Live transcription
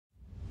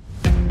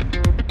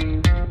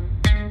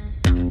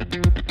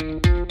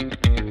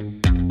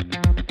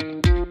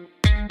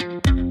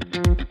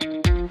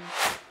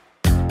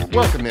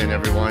Welcome in,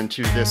 everyone,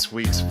 to this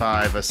week's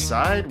Five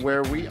Aside,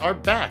 where we are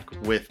back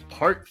with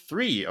part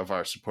 3 of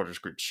our supporters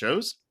group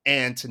shows.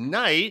 And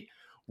tonight,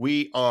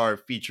 we are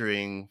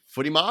featuring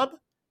Footie Mob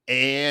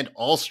and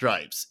All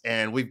Stripes.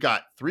 And we've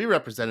got 3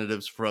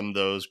 representatives from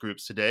those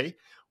groups today.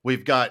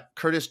 We've got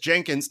Curtis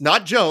Jenkins,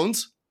 not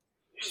Jones.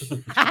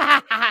 Don't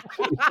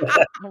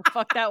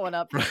fuck that one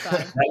up this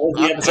time. That was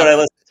the episode I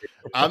listened to.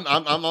 I'm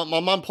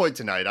on point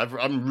tonight.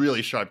 I'm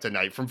really sharp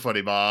tonight from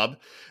Footie Mob.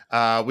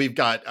 We've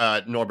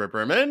got Norbert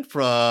Berman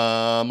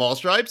from All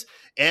Stripes,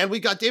 and we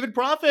got David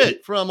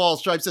Prophet from All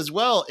Stripes as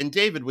well. And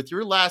David, with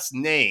your last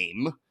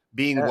name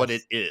being what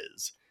it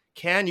is,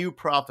 can you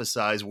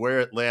prophesize where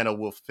Atlanta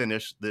will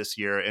finish this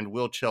year, and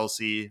will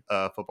Chelsea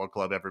Football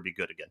Club ever be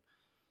good again?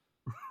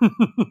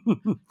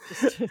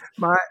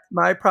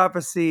 my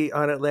prophecy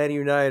on Atlanta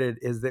United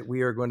is that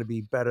we are going to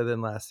be better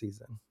than last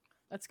season.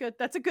 That's good.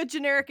 That's a good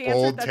generic answer.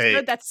 Bold That's take.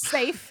 good. That's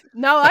safe.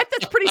 No,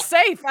 that's pretty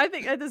safe. I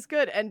think that is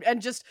good.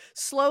 And just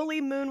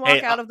slowly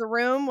moonwalk out of the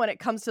room when it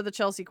comes to the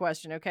Chelsea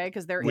question, okay?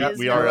 Because there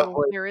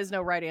is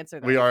no right answer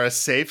there. We are a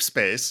safe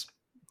space,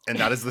 and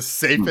that is the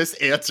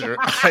safest answer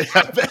I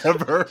have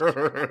ever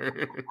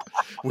heard.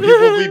 We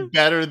will be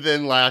better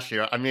than last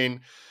year. I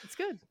mean, it's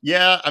good.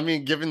 Yeah, I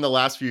mean, given the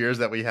last few years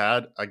that we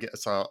had, I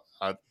guess I'll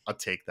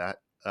take that.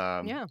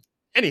 Yeah.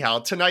 Anyhow,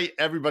 tonight,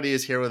 everybody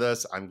is here with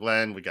us. I'm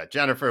Glenn. We got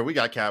Jennifer. We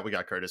got Kat. We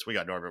got Curtis. We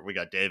got Norbert. We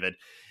got David.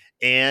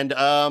 And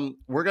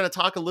we're going to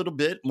talk a little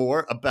bit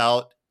more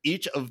about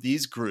each of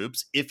these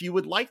groups. If you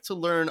would like to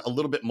learn a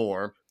little bit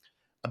more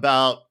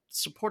about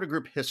supporter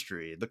group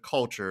history, the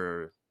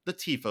culture, the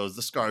tifos,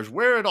 the scars,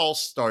 where it all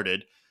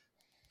started,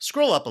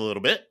 scroll up a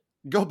little bit.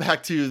 Go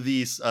back to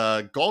the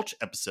Gulch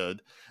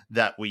episode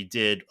that we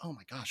did, oh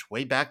my gosh,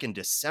 way back in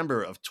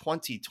December of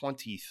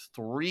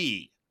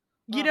 2023.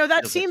 You know,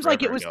 that seems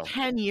like it was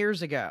 10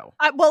 years ago.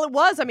 Well, it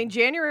was. I mean,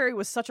 January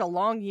was such a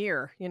long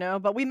year,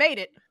 but we made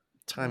it.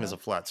 Time is a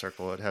flat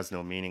circle. It has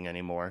no meaning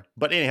anymore.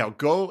 But anyhow,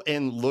 go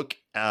and look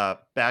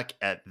back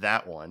at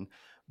that one.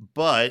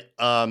 But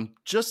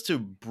just to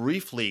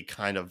briefly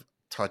kind of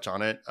touch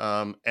on it,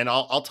 and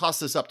I'll toss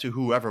this up to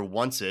whoever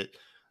wants it.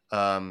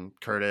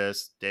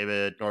 Curtis,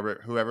 David,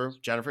 Norbert, whoever,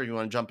 Jennifer, you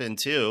want to jump in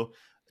too?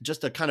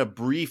 Just a kind of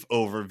brief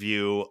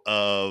overview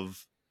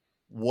of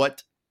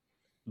what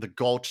the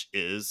Gulch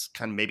is,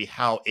 kind of maybe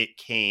how it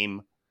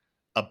came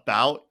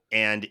about,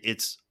 and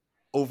its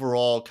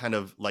overall kind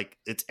of like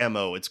its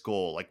MO, its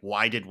goal. Like,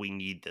 why did we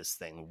need this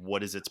thing?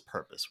 What is its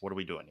purpose? What are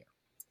we doing here?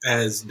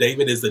 As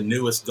David is the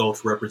newest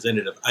Gulch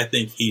representative, I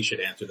think he should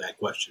answer that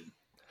question.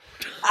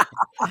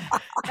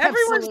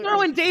 Everyone's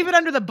throwing David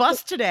under the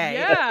bus today.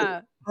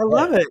 Yeah. I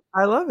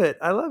love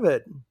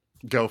it.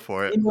 Go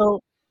for it.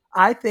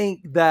 I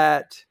think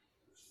that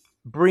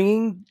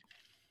bringing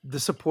the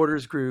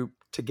supporters group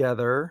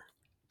together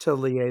to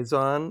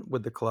liaison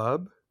with the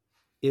club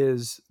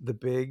is the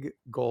big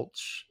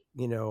Gulch,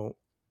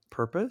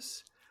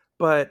 purpose.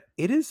 But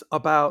it is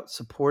about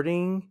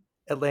supporting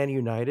Atlanta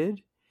United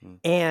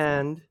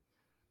and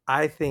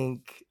I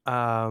think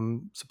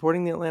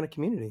supporting the Atlanta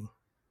community.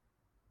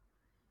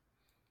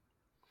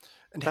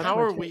 And how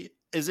are we?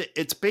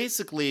 It's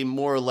basically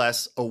more or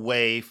less a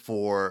way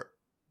for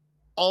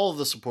all of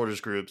the supporters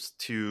groups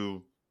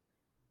to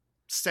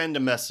send a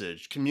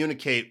message,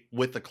 communicate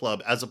with the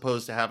club, as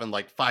opposed to having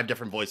like 5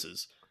 different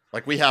voices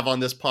like we have on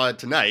this pod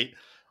tonight,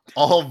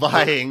 all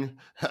vying,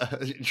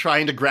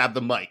 trying to grab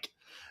the mic,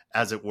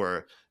 as it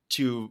were,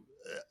 to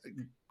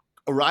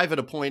arrive at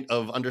a point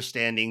of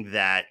understanding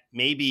that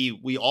maybe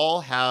we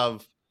all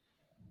have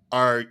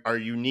our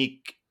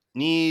unique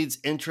needs,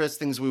 interests,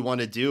 things we want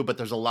to do, but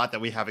there's a lot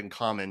that we have in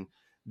common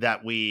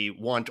that we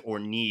want or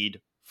need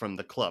from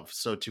the club.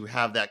 So to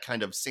have that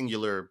kind of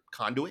singular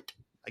conduit,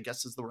 I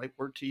guess is the right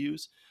word to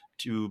use,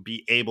 to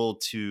be able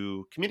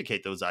to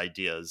communicate those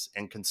ideas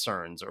and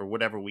concerns or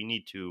whatever we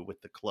need to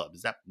with the club.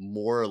 Is that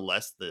more or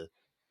less the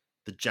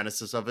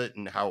genesis of it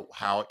and how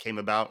it came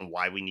about and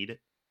why we need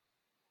it?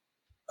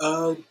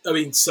 I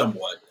mean,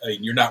 somewhat. I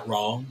mean, you're not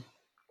wrong.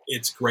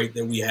 It's great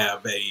that we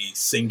have a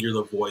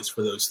singular voice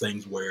for those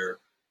things where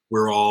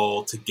we're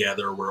all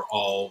together. We're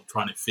all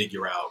trying to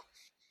figure out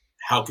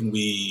how can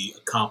we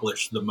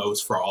accomplish the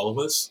most for all of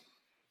us,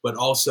 but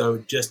also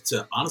just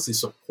to honestly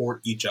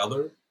support each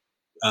other.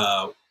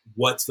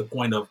 What's the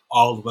point of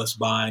all of us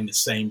buying the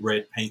same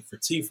red paint for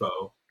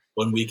Tifo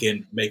when we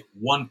can make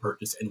one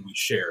purchase and we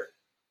share it?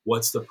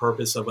 What's the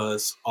purpose of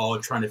us all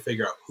trying to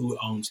figure out who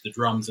owns the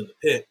drums in the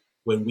pit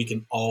when we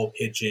can all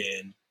pitch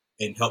in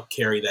and help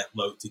carry that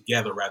load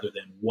together rather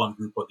than one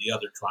group or the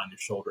other trying to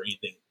shoulder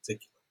anything in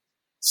particular?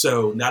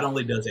 So not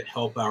only does it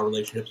help our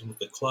relationships with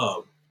the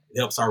club, it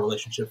helps our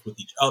relationships with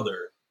each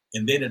other.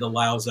 And then it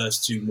allows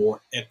us to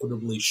more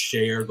equitably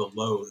share the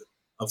load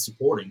of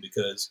supporting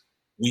because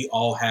we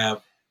all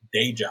have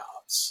day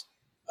jobs.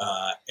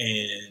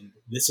 And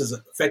this is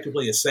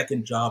effectively a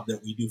second job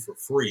that we do for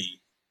free.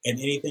 And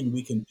anything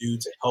we can do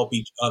to help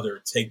each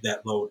other take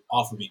that load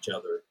off of each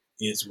other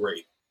is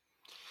great.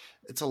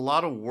 It's a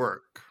lot of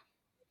work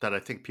that I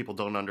think people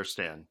don't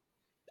understand.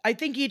 I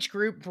think each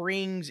group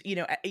brings,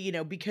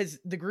 because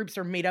the groups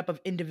are made up of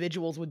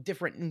individuals with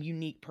different and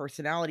unique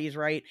personalities,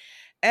 right?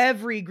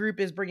 Every group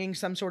is bringing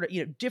some sort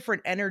of,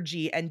 different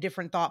energy and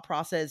different thought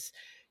process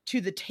to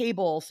the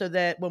table, so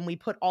that when we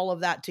put all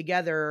of that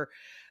together,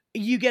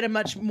 you get a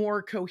much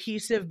more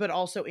cohesive but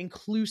also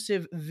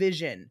inclusive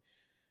vision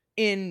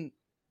in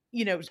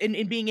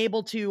being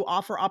able to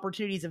offer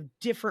opportunities of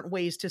different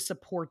ways to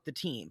support the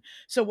team.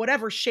 So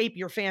whatever shape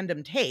your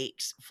fandom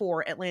takes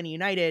for Atlanta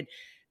United,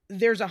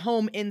 there's a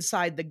home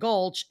inside the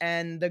Gulch,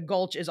 and the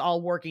Gulch is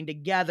all working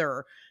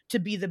together to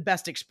be the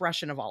best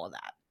expression of all of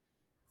that.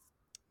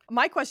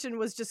 My question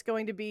was just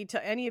going to be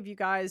to any of you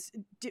guys: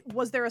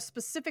 was there a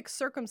specific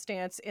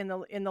circumstance in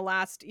the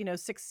last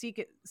 6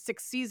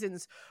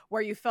 seasons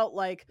where you felt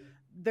like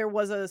there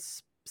was a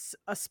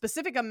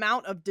specific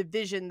amount of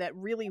division that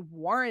really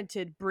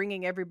warranted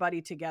bringing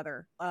everybody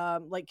together?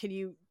 Like, can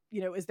you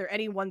is there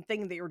any one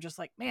thing that you were just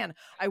like, man,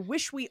 I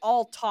wish we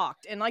all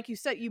talked? And like you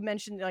said, you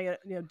mentioned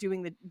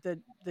doing the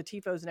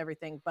tifos and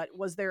everything, but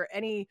was there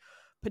any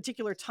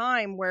particular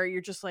time where you're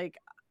just like,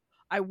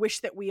 I wish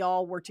that we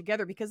all were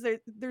together? Because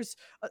there's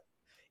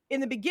in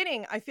the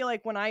beginning, I feel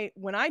like when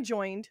I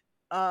joined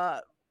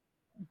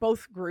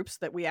both groups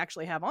that we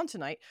actually have on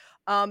tonight,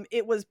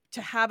 it was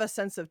to have a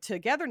sense of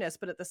togetherness,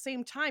 but at the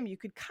same time, you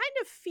could kind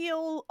of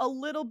feel a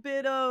little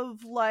bit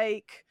of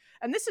like,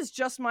 and this is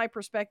just my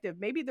perspective,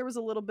 maybe there was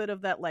a little bit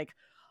of that like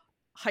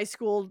high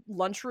school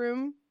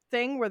lunchroom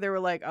thing where they were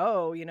like,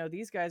 oh,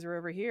 these guys are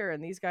over here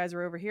and these guys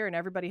are over here, and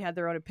everybody had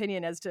their own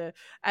opinion as to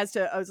I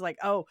was like,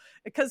 oh,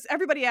 because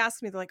everybody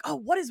asked me, they're like, oh,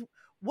 what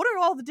are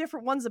all the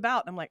different ones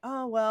about? And I'm like,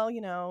 oh,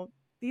 well,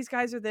 these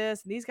guys are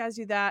this and these guys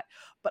do that.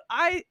 But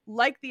I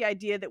like the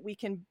idea that we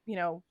can,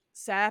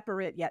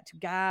 separate yet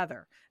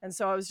together. And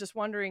so I was just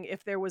wondering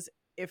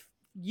if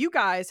you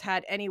guys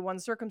had any one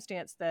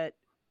circumstance that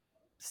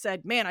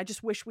said, man, I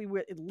just wish we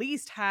would at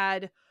least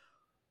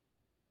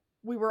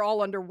we were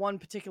all under one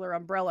particular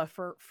umbrella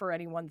for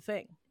any one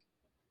thing.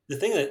 The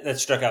thing that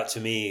struck out to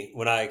me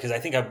because I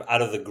think I'm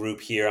out of the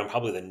group here, I'm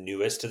probably the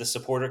newest to the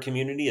supporter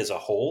community as a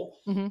whole.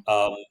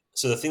 Mm-hmm.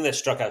 So the thing that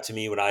struck out to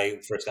me when I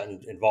first got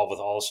involved with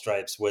All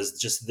Stripes was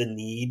just the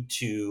need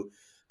to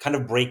kind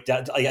of break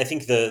down. I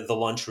think the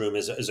lunchroom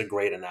is a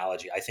great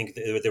analogy. I think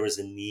there was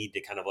a need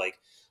to kind of like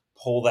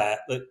pull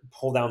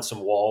down some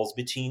walls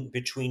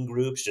between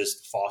groups,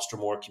 just foster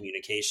more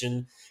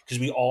communication, because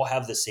we all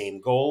have the same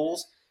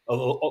goals,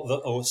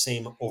 the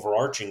same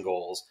overarching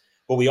goals,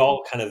 but we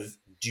all kind of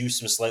do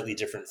some slightly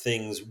different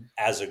things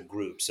as a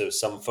group. So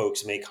some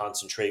folks may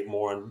concentrate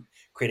more on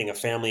creating a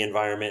family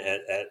environment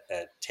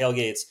at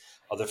tailgates.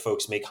 Other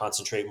folks may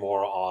concentrate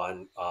more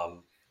on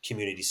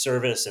community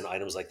service and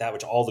items like that,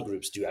 which all the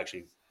groups do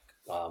actually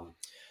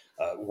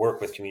work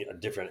with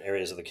different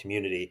areas of the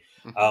community.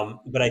 Mm-hmm.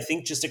 But I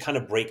think just to kind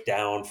of break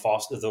down,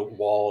 foster the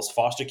walls,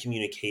 foster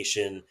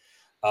communication,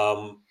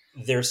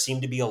 there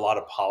seemed to be a lot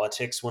of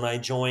politics when I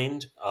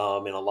joined,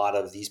 and a lot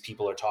of these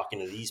people are talking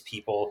to these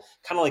people,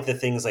 kind of like the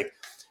things like,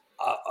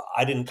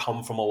 I didn't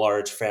come from a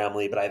large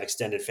family, but I have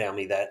extended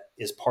family that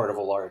is part of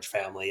a large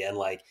family. And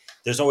like,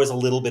 there's always a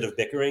little bit of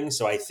bickering.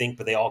 So I think,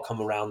 but they all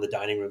come around the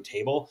dining room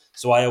table.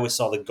 So I always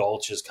saw the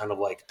Gulch as kind of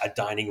like a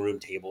dining room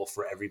table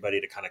for everybody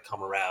to kind of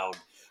come around.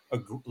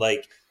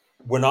 Like,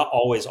 we're not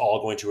always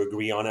all going to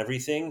agree on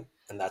everything,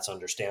 and that's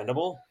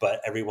understandable,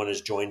 but everyone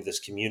has joined this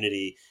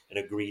community and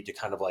agreed to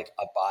kind of like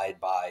abide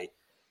by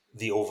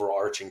the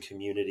overarching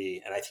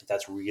community. And I think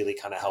that's really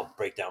kind of helped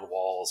break down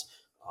walls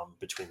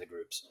between the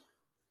groups.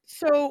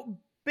 So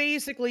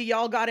basically,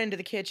 y'all got into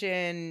the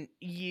kitchen,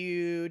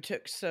 you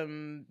took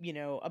some,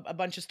 a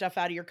bunch of stuff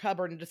out of your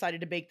cupboard and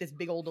decided to bake this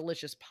big old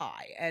delicious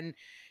pie. And,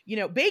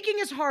 baking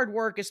is hard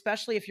work,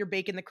 especially if you're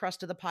baking the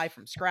crust of the pie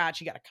from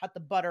scratch. You got to cut the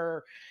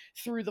butter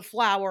through the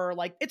flour.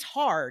 Like, it's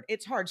hard.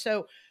 It's hard.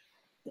 So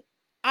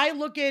I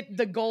look at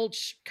the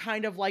Gulch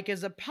kind of like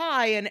as a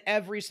pie, and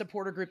every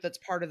supporter group that's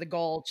part of the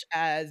Gulch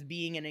as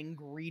being an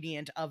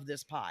ingredient of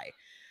this pie.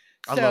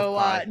 I love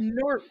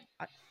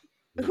pie.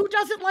 Who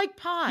doesn't like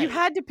pie? You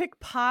had to pick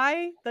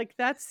pie? Like,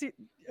 that's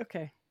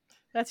okay.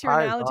 That's your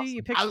analogy. Awesome.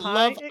 You picked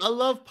pie. I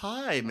love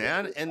pie,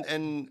 man.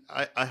 And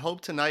I hope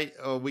tonight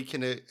we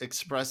can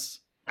express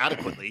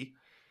adequately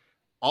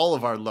all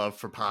of our love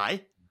for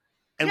pie,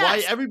 and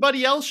why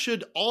everybody else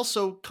should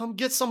also come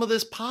get some of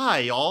this pie,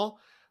 y'all.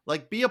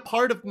 Like, be a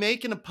part of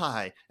making a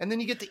pie, and then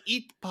you get to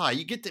eat the pie.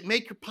 You get to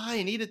make your pie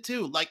and eat it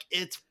too. Like,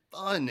 it's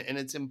fun and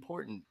it's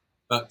important.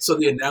 So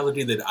the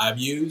analogy that I've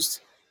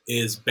used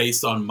is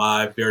based on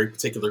my very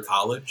particular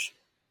college.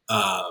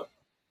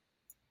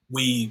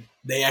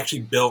 They actually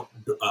built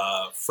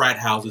frat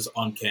houses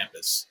on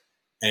campus,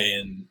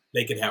 and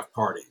they could have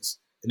parties,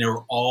 and they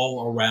were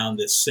all around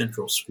this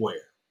central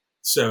square.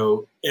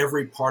 So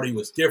every party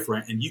was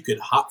different, and you could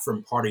hop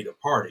from party to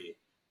party,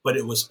 but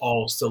it was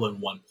all still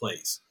in one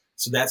place.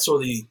 So that's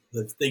sort of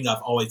the thing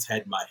I've always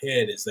had in my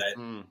head, is that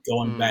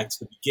going back to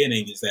the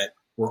beginning, is that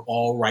we're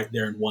all right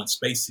there in one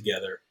space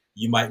together.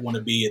 You might want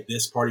to be at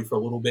this party for a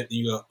little bit, then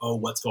you go, oh,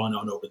 what's going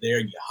on over there?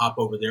 And you hop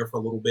over there for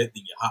a little bit,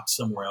 then you hop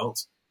somewhere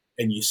else.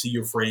 and you see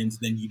your friends,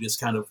 then you just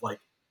kind of like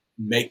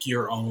make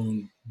your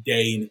own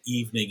day and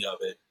evening of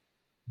it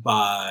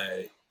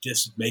by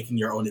just making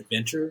your own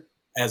adventure,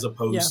 as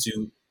opposed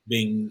to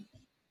being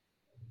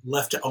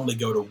left to only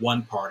go to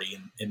one party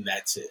and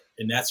that's it.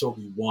 And that's what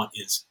we want,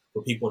 is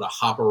for people to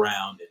hop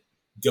around and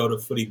go to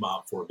Footie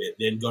Mob for a bit,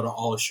 then go to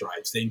All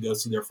Stripes, then go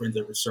see their friends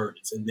at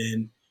Resurgence. And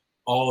then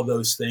all of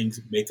those things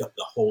make up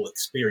the whole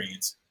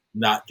experience,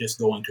 not just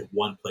going to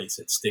one place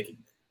and sticking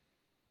there.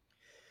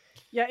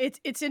 Yeah,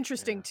 it's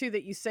interesting too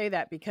that you say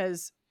that,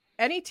 because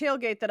any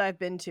tailgate that I've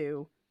been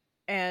to,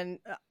 and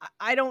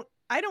I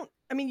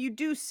mean, you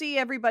do see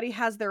everybody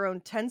has their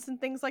own tents and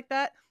things like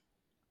that.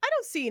 I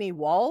don't see any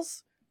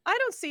walls. I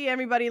don't see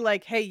everybody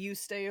like, hey, you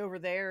stay over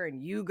there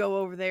and you go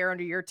over there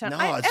under your tent.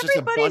 No, it's just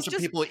a bunch of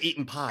people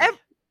eating pie.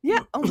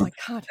 Yeah. Oh my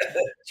God.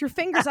 It's your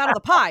fingers out of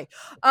the pie.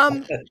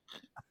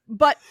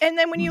 But and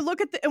then when you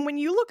look at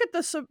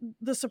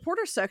the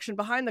supporter section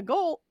behind the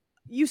goal,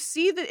 you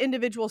see the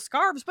individual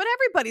scarves, but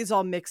everybody's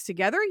all mixed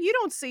together. You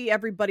don't see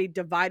everybody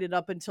divided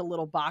up into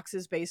little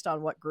boxes based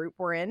on what group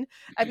we're in.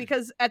 And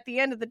because at the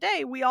end of the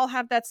day, we all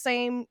have that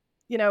same,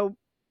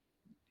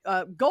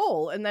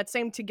 goal and that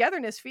same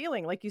togetherness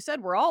feeling. Like you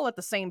said, we're all at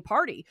the same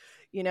party.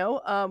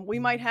 We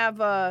might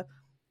have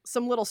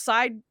some little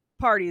side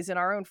parties in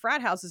our own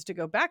frat houses to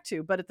go back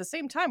to, but at the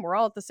same time, we're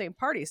all at the same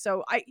party.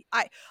 So I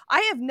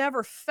have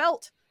never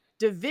felt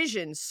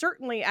division,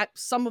 certainly at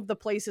some of the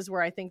places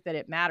where I think that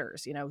it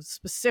matters,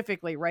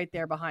 specifically right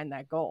there behind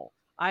that goal.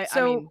 I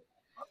mean,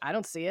 I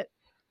don't see it.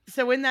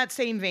 So in that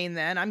same vein,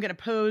 then, I'm going to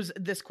pose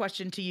this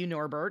question to you,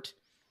 Norbert.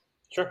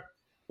 Sure.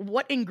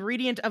 What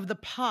ingredient of the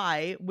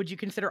pie would you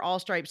consider All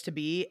Stripes to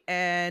be?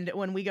 And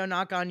when we go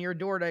knock on your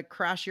door to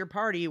crash your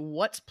party,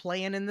 what's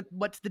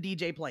the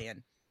DJ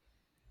playing?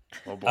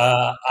 Oh boy.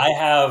 I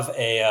have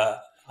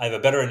a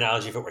better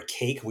analogy. If it were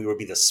cake, we would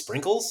be the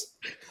sprinkles.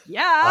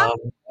 Yeah.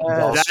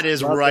 That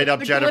is right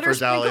up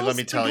Jennifer's alley, let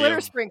me tell you.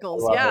 Glitter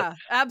sprinkles. Yeah,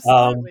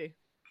 absolutely.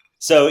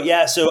 So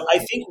I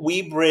think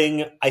we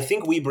bring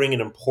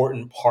an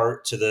important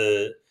part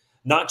to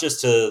not just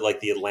to like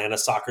the Atlanta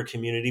soccer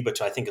community, but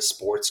to, I think, a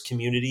sports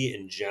community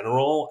in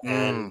general.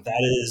 And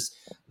that is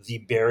the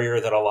barrier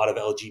that a lot of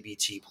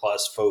LGBT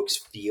plus folks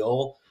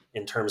feel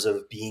in terms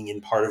of being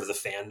in part of the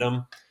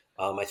fandom.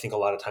 I think a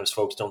lot of times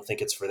folks don't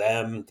think it's for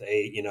them.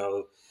 They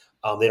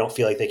don't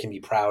feel like they can be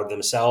proud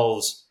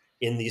themselves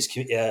in these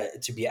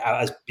to be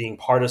as being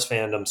part of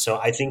fandom. So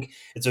I think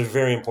it's a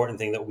very important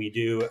thing that we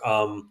do.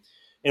 And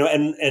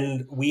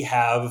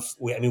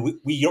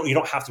you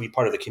don't have to be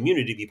part of the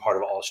community to be part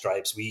of All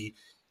Stripes.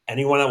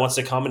 Anyone that wants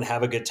to come and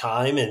have a good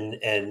time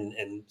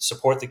and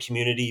support the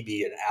community,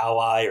 be an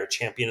ally or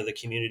champion of the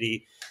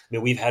community. I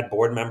mean, we've had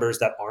board members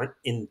that aren't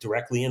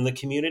directly in the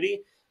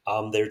community.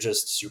 They're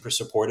just super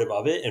supportive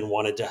of it and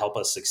wanted to help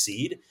us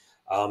succeed.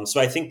 So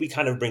I think we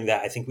kind of bring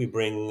that. I think we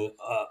bring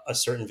a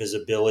certain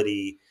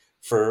visibility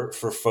for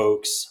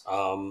folks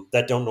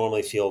that don't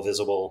normally feel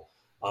visible.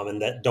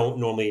 And that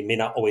may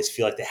not always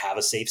feel like they have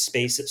a safe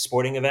space at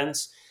sporting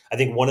events. I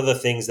think one of the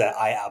things that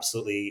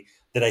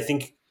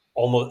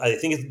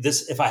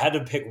if I had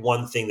to pick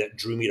one thing that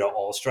drew me to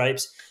All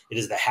Stripes, it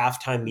is the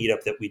halftime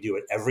meetup that we do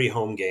at every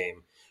home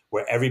game,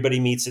 where everybody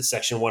meets at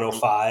section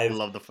 105. I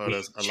love the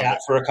photos. We chat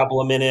for a couple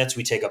of minutes.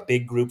 We take a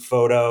big group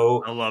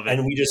photo. I love it.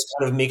 And we just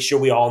kind of make sure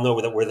we all know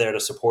that we're there to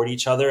support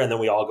each other. And then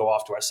we all go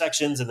off to our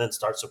sections and then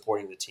start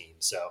supporting the team.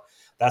 So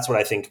that's what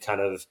I think kind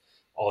of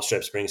All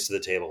Stripes brings to the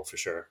table for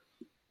sure.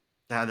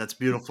 Yeah, that's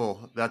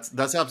beautiful. That's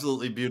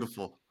absolutely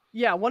beautiful.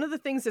 Yeah, one of the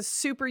things that's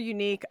super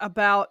unique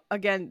about,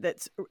 again,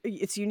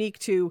 it's unique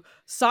to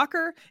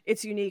soccer,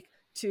 it's unique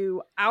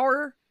to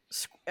our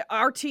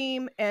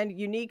team, and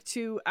unique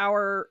to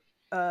our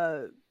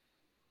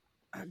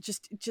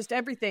just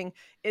everything,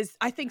 is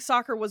I think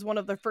soccer was one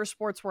of the first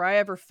sports where I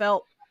ever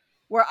felt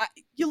where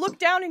you look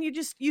down and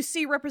you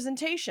see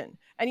representation,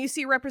 and you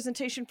see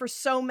representation for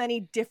so many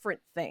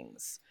different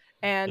things.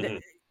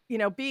 And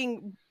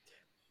being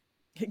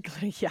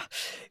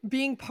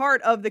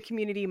part of the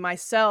community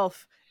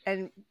myself,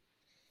 and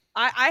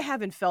I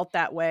haven't felt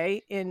that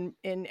way in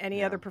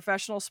any other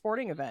professional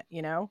sporting event.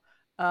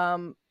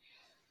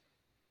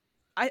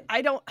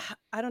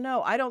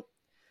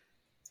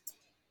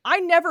 I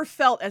never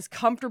felt as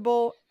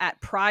comfortable at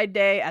Pride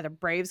Day at a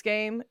Braves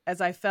game as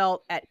I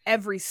felt at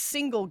every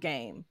single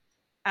game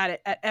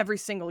at every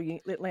single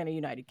Atlanta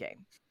United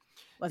game.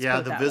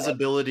 The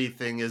visibility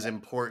thing is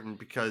important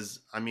because,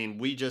 I mean,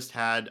 we just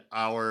had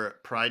our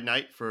Pride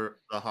night for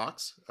the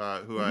Hawks,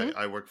 who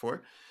I work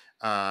for,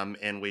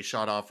 and we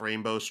shot off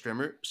rainbow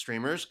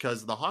streamers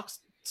because the Hawks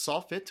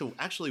saw fit to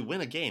actually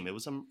win a game. It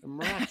was a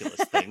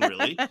miraculous thing,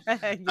 really.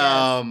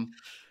 Yes.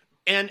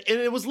 And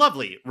it was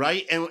lovely,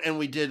 right? And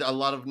we did a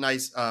lot of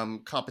nice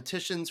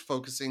competitions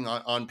focusing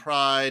on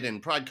Pride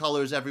and Pride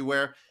colors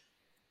everywhere.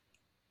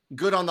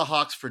 Good on the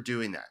Hawks for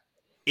doing that.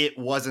 It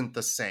wasn't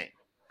the same.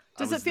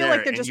 Does it feel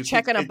like they're just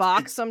checking a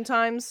box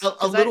sometimes?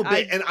 A little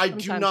bit. And I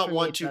do not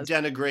want to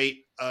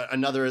denigrate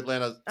another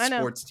Atlanta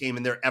sports team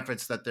and their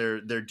efforts that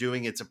they're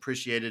doing. It's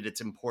appreciated.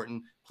 It's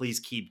important. Please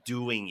keep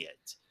doing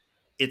it.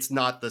 it's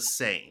not the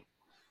same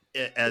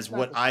as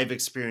what I've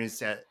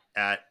experienced at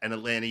an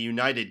Atlanta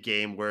United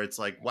game, where it's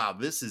like, wow,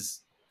 this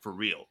is for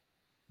real.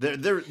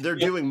 They're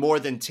doing more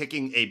than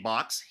ticking a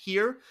box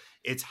here.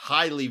 It's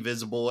highly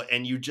visible,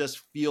 and you just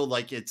feel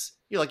like it's,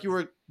 like you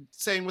were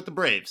saying with the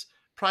Braves.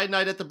 Pride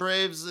Night at the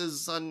Braves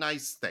is a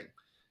nice thing.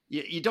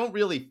 You don't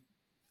really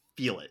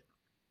feel it.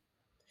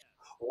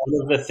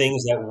 One of the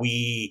things that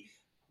we,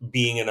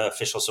 being an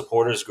official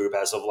supporters group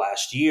as of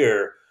last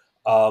year,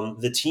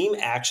 the team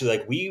actually,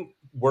 like, we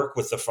work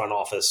with the front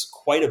office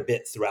quite a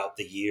bit throughout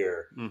the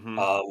year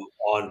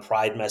on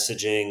Pride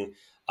messaging.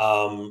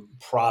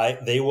 Pride,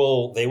 they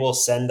will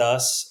send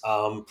us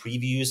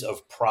previews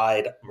of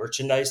Pride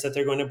merchandise that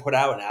they're going to put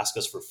out and ask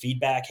us for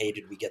feedback. Hey,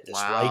 did we get this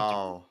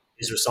right?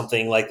 Is there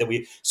something like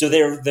that? So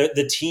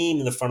the team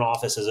in the front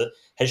office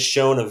has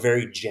shown a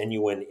very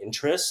genuine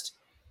interest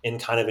in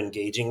kind of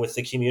engaging with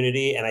the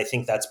community. And I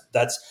think that's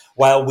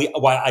while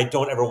I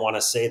don't ever want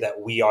to say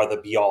that we are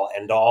the be all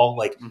end all,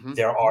 like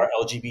there are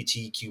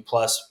LGBTQ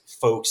plus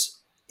folks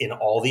in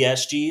all the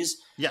SGs.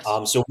 Yes.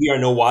 So we are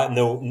in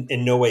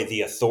no way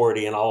the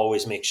authority, and I'll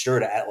always make sure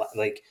to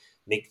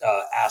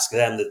ask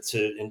them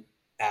to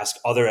ask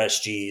other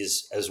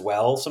SGs as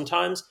well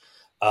sometimes,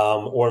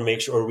 or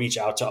make sure, or reach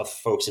out to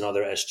folks in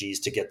other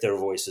SGs to get their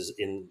voices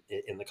in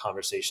the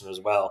conversation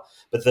as well.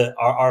 But the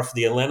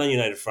Atlanta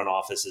United front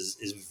office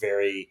is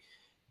very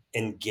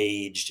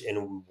engaged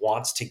and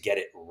wants to get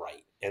it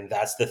right, and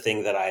that's the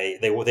thing that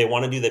they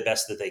want to do the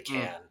best that they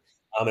can.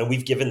 And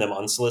we've given them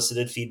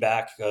unsolicited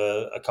feedback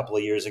a couple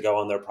of years ago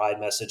on their Pride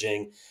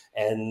messaging,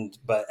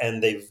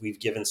 we've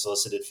given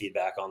solicited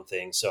feedback on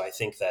things. So I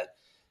think that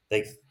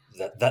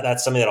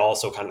that's something that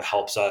also kind of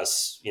helps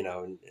us,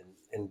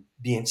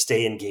 and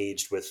stay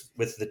engaged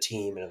with the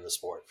team and in the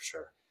sport for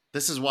sure.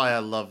 This is why I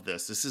love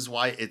this. This is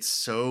why it's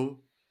so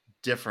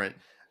different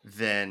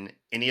than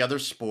any other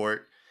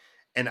sport.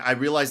 And I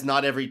realize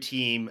not every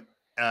team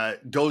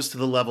goes to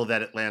the level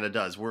that Atlanta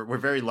does. We're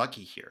very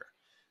lucky here.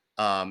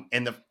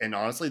 And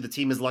honestly, the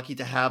team is lucky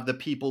to have the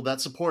people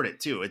that support it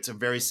too. It's a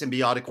very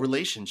symbiotic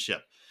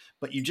relationship,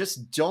 but you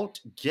just don't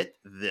get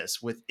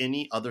this with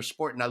any other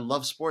sport. And I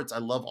love sports. I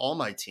love all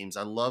my teams.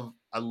 I love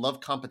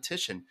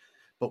competition,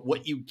 but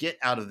what you get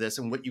out of this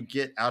and what you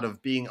get out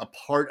of being a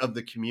part of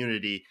the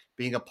community,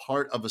 being a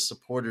part of a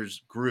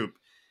supporters group,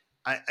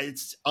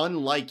 it's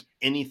unlike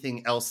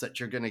anything else that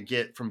you're going to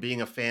get from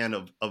being a fan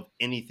of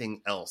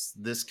anything else.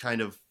 This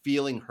kind of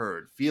feeling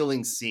heard,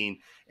 feeling seen,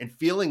 and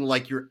feeling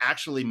like you're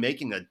actually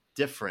making a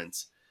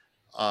difference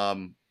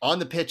on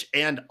the pitch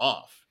and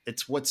off.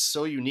 It's what's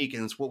so unique,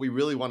 and it's what we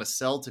really want to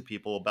sell to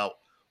people about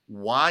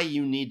why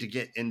you need to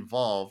get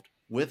involved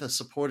with a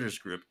supporters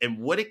group and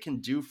what it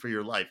can do for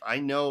your life. I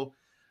know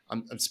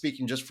I'm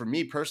speaking just for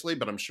me personally,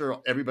 but I'm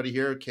sure everybody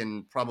here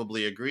can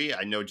probably agree.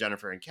 I know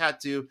Jennifer and Kat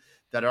do,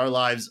 that our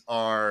lives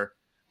are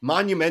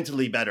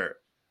monumentally better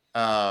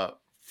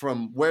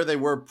from where they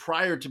were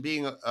prior to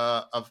being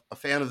a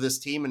fan of this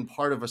team and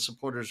part of a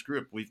supporters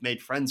group. We've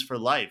made friends for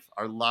life.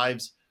 Our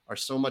lives are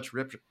so much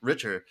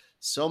richer,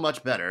 so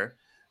much better.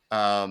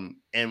 And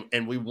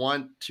we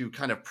want to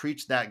kind of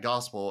preach that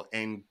gospel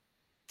and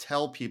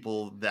tell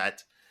people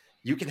that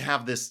you can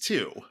have this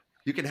too.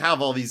 You can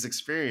have all these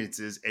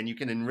experiences and you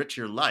can enrich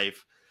your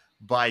life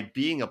by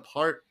being a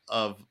part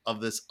of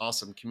this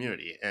awesome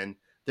community. And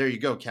there you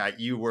go, Kat.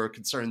 You were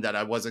concerned that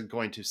I wasn't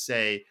going to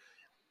say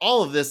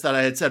all of this that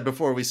I had said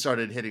before we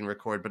started hitting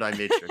record, but I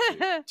made sure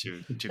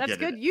to That's get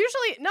good. it.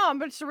 Usually, no, I'm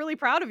just really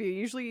proud of you.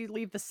 Usually you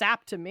leave the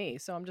sap to me,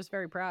 so I'm just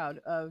very proud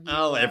of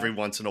you. Every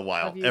once in a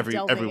while. Every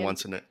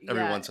once in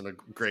a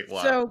great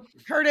while. So,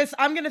 Curtis,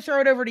 I'm going to throw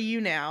it over to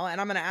you now,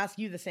 and I'm going to ask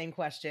you the same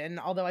question,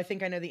 although I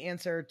think I know the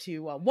answer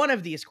to one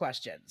of these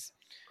questions.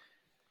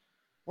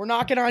 We're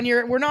knocking on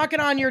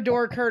your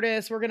door,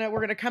 Curtis. We're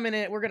gonna come in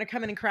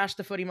and crash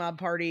the Footie Mob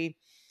party.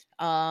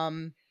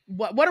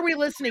 What are we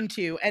listening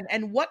to,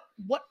 and what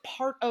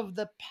part of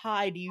the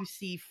pie do you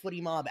see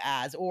Footie Mob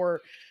as,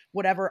 or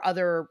whatever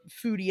other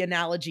foodie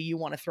analogy you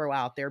want to throw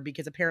out there?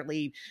 Because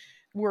apparently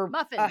we're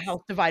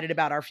health divided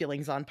about our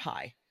feelings on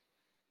pie.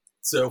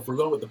 So if we're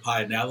going with the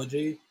pie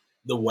analogy,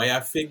 the way I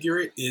figure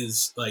it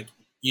is like,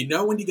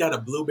 when you got a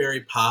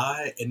blueberry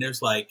pie and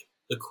there's like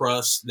the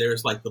crust,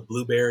 there's like the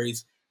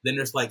blueberries, then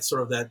there's like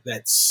sort of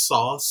that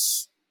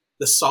sauce,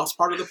 the sauce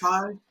part of the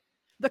pie.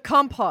 The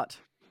compote.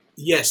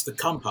 Yes, the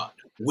compote.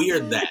 We are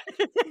that.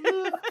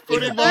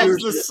 Footie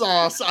loves the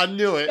sauce. I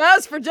knew it.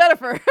 That's for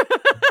Jennifer.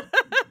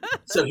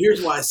 So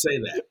here's why I say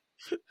that.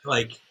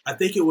 Like, I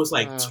think it was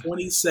like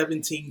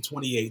 2017,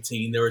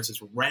 2018. There was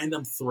this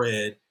random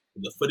thread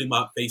in the Footie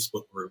Mob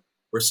Facebook group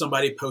where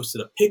somebody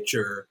posted a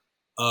picture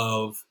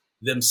of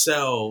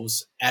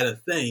themselves at a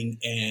thing.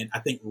 And I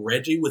think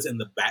Reggie was in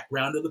the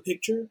background of the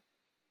picture.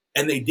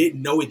 And they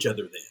didn't know each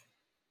other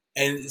then.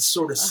 And it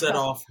sort of set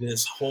off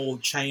this whole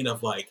chain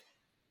of like,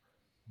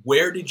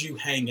 where did you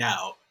hang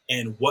out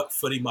and what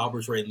Footie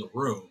Mobbers were in the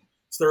room?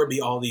 So there would be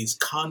all these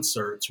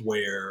concerts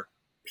where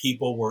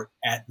people were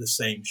at the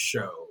same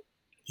show.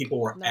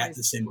 People were at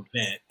the same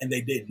event and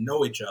they didn't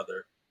know each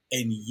other.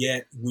 and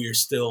yet we're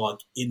still like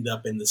end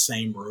up in the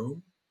same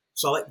room.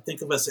 So I like to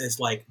think of us as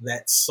like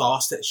that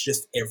sauce that's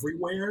just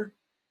everywhere,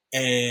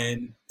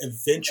 and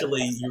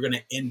eventually you're going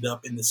to end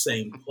up in the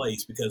same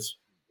place because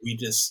we're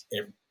just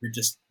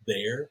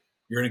there.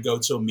 You're going to go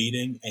to a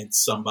meeting, and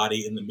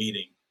somebody in the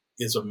meeting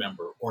is a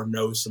member or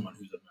knows someone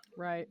who's a member.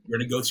 Right. You're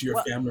going to go to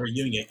your family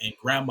reunion, and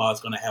grandma's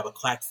going to have a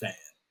clack fan.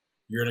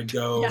 You're going to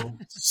go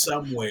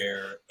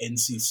somewhere and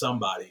see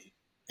somebody,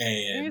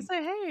 and you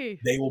say, hey,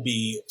 they will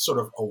be sort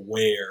of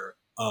aware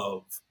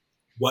of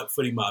what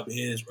Footie Mob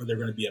is, or they're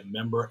going to be a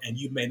member, and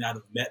you may not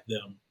have met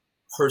them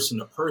person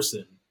to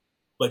person,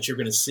 but you're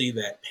going to see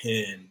that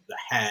pin, the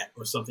hat,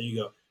 or something. You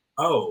go,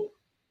 oh,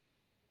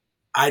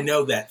 I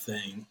know that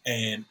thing,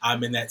 and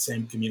I'm in that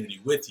same community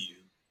with you.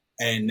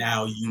 And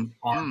now you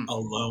aren't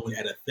alone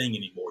at a thing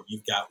anymore.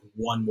 You've got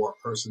one more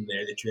person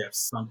there that you have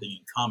something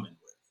in common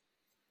with.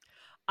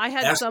 I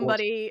had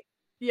somebody.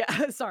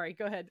 Sorry,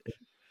 go ahead.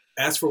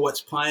 As for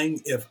what's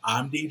playing, if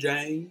I'm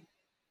DJing,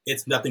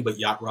 it's nothing but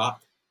yacht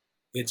rock.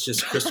 It's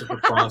just Christopher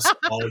Cross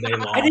all day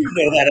long. I didn't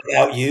know that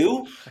about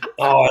you.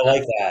 Oh, I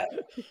like that.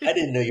 I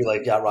didn't know you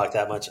liked yacht rock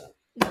that much.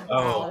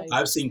 Oh, nice.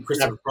 I've seen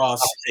Christopher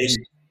Cross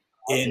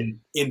in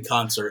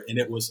concert, and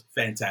it was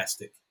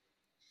fantastic.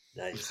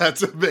 Nice.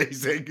 That's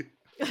amazing.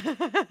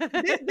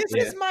 This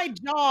is my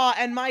jaw,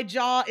 and my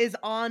jaw is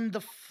on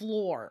the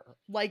floor.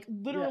 Like,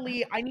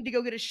 literally, I need to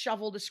go get a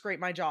shovel to scrape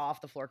my jaw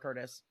off the floor,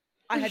 Curtis.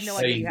 I had no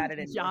idea you had it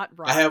in yacht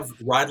rock. I have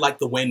Ride Like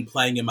the Wind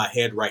playing in my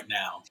head right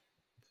now.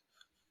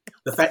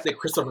 The fact that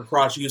Christopher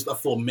Cross used a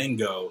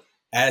flamingo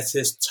as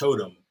his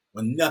totem,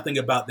 when nothing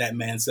about that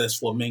man says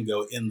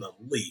flamingo in the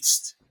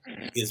least,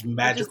 is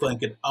magical and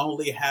could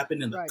only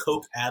happen in the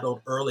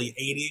coke-addled early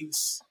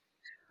 80s.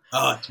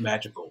 Oh, it's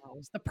magical.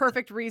 It's the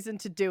perfect reason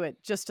to do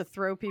it, just to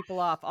throw people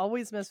off.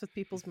 Always mess with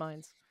people's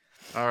minds.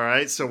 All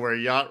right, so we're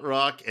yacht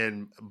rock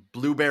and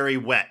blueberry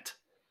wet.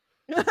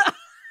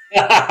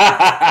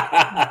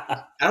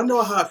 I don't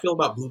know how I feel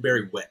about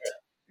blueberry wet.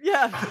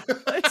 Yeah.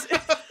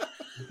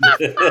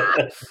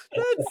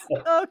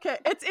 Okay.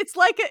 It's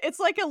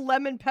like a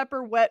lemon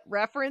pepper wet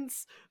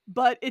reference,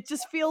 but it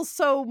just feels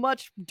so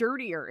much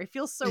dirtier. It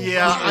feels so weird.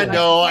 I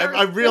know.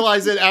 I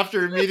realized it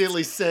after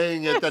immediately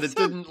saying it that it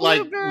didn't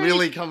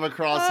really come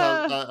across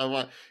how I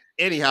want.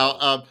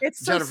 Anyhow,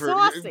 it's Jennifer,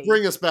 saucy.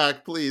 Bring us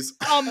back, please.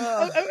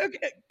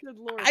 Okay. Good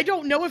Lord. I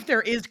don't know if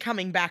there is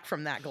coming back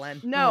from that,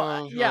 Glenn.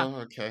 No,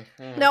 okay.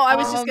 No, I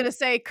was just going to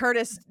say,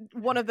 Curtis,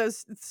 one of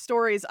those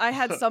stories, I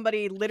had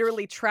somebody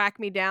literally track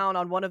me down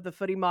on one of the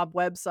Footie Mob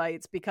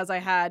websites because I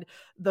had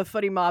the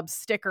Footie Mob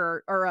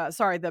sticker, or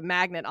the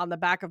magnet on the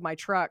back of my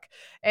truck.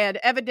 And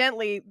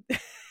evidently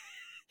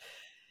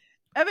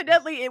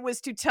it was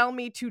to tell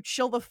me to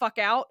chill the fuck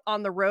out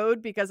on the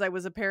road because I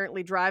was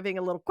apparently driving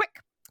a little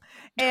quick.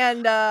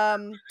 And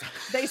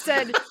they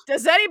said,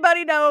 does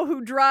anybody know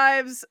who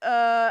drives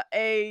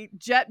a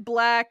jet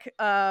black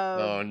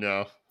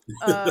Honda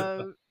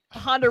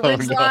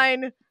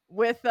Ridgeline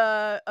with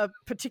a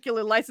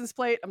particular license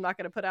plate? I'm not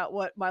going to put out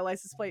what my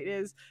license plate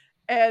is.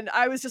 And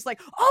I was just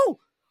like, oh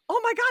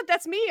my God,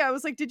 that's me. I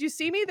was like, did you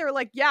see me? They were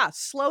like, yeah,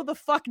 slow the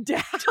fuck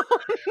down.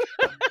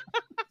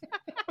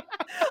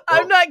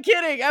 I'm not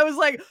kidding. I was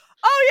like,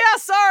 oh yeah,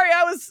 sorry.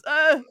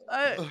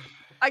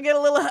 I get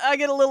a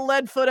little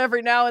lead foot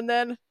every now and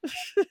then.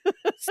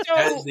 So,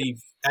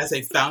 as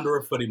a founder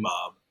of Footie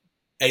Mob,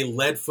 a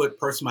lead foot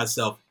person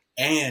myself,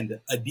 and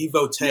a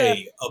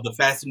devotee of the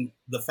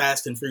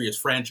Fast and Furious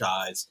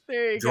franchise,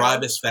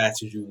 drive as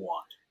fast as you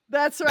want.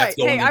 That's right.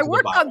 Hey, I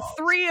worked on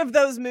 3 of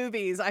those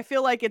movies. I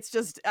feel like it's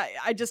just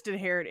I just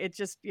inherited it.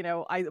 Just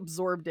I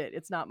absorbed it.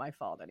 It's not my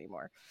fault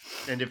anymore.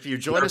 And if you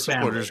join a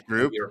supporters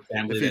group,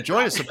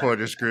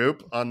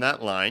 on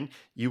that line,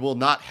 you will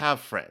not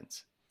have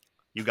friends.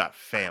 You got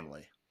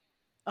family.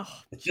 Oh,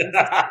 Jesus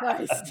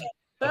Christ.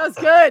 That was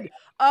good.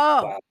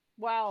 Oh,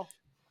 wow.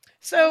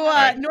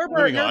 So,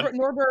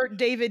 Norbert,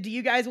 David, do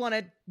you guys want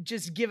to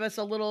just give us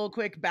a little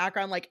quick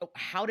background? Like,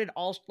 how do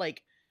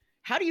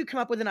you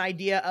come up with an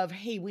idea of,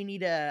 hey, we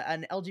need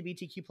an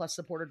LGBTQ plus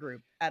supporter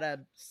group at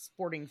a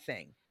sporting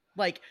thing?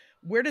 Like,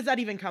 where does that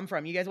even come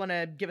from? You guys want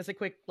to give us a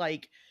quick,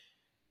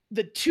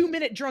 the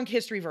 2-minute drunk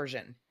history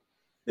version?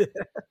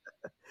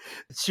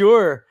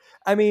 Sure.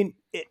 I mean,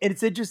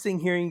 it's interesting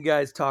hearing you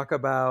guys talk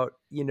about,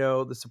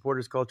 the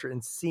supporters culture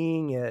and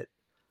seeing it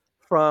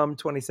from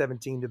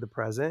 2017 to the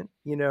present.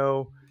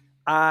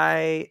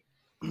 I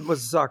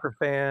was a soccer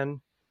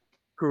fan,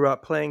 grew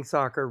up playing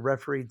soccer,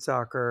 refereed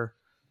soccer,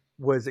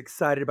 was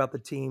excited about the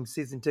team,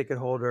 season ticket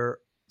holder,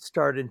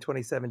 started in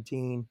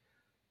 2017.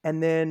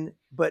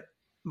 But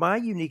my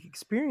unique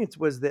experience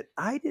was that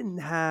I didn't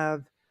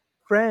have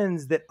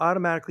friends that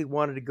automatically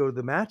wanted to go to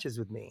the matches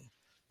with me.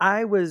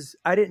 I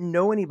didn't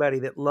know anybody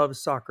that loves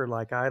soccer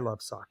like I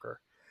love soccer.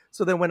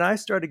 So then when I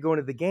started going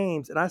to the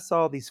games and I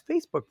saw these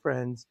Facebook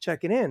friends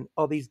checking in,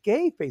 all these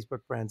gay Facebook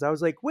friends, I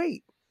was like,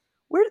 wait,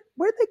 where'd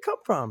they come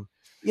from?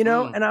 And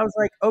I was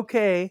like,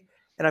 okay.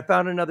 And I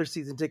found another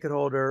season ticket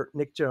holder,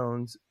 Nick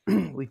Jones.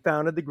 We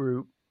founded the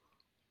group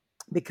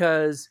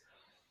because,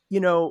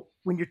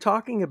 when you're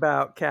talking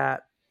about,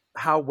 Kat,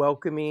 how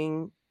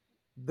welcoming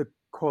the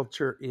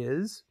culture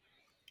is.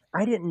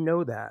 I didn't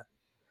know that.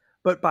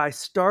 But by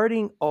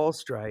starting All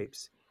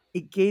Stripes,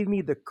 it gave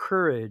me the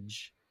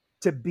courage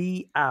to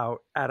be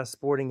out at a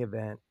sporting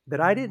event that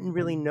I didn't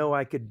really know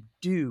I could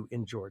do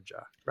in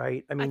Georgia,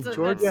 right? I mean,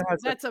 Georgia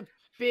has that's a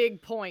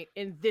big point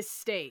in this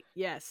state.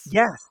 Yes.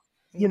 yes,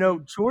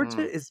 Mhm.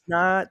 Georgia is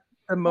not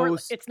the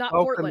most It's not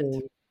Portland.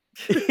 welcoming.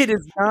 It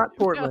is not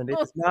Portland. It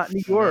No. is not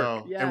New York. No,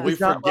 and Yeah. we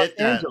It's not Los forget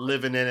that Angeles.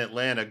 living in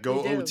Atlanta.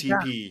 Go We do. Yeah.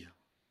 OTP.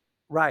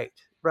 Right,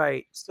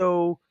 right.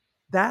 So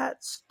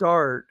that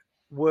start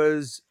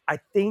was, I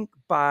think,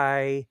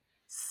 by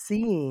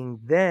seeing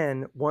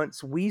then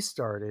once we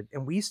started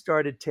and we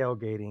started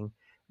tailgating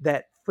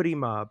that Footie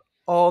Mob,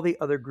 all the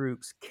other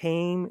groups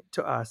came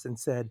to us and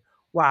said,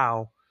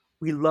 "Wow,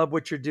 we love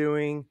what you're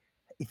doing.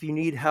 If you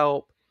need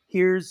help,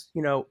 here's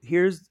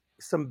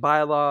some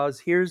bylaws.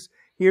 Here's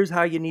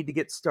how you need to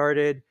get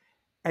started."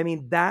 I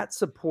mean, that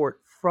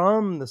support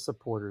from the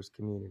supporters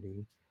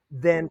community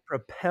then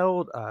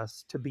propelled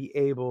us to be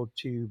able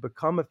to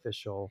become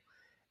official.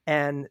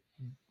 And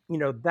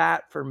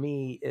that for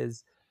me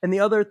is, and the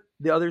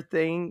other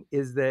thing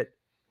is that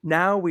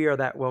now we are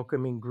that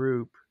welcoming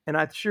group, and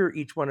I'm sure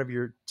each one of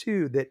you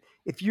too, that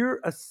if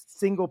you're a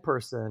single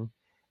person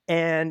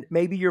and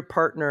maybe your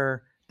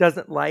partner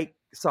doesn't like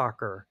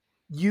soccer,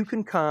 you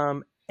can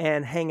come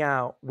and hang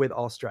out with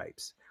All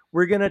Stripes.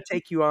 We're going to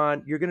take you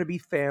on, you're going to be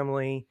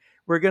family.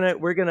 We're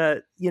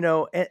gonna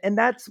and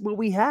that's what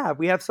we have.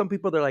 We have some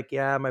people that are like,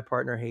 yeah, my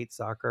partner hates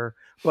soccer,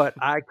 but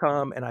I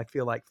come and I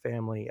feel like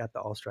family at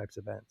the All Stripes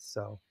events.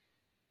 So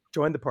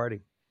join the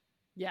party.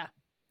 Yeah.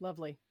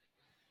 Lovely.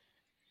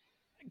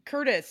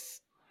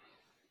 Curtis,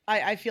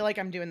 I feel like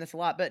I'm doing this a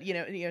lot, but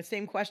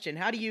same question.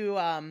 How do you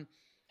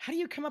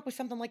come up with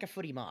something like a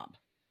Footie Mob?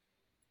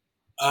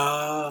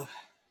 I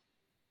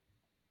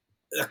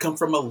come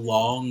from a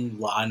long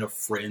line of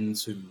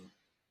friends who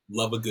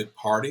love a good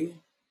party,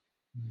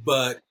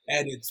 but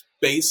at its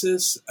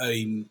basis, I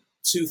mean,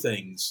 two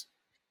things.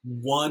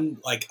 One,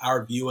 like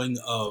our viewing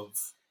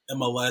of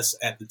MLS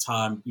at the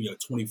time,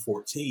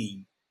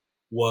 2014,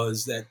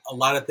 was that a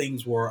lot of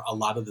things were a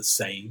lot of the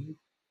same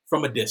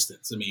from a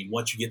distance. I mean,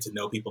 once you get to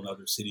know people in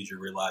other cities, you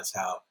realize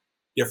how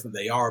different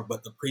they are.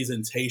 But the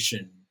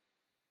presentation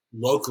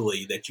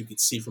locally that you could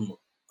see from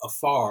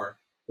afar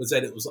was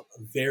that it was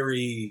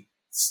very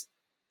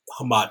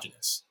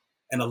homogenous.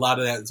 And a lot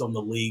of that is on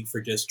the league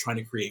for just trying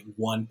to create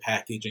one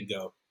package and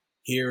go,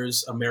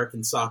 here's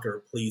American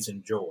soccer, please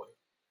enjoy.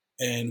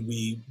 And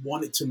we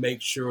wanted to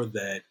make sure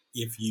that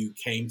if you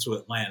came to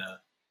Atlanta,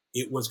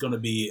 it was going to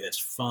be as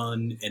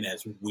fun and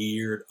as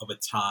weird of a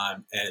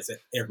time as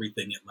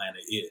everything Atlanta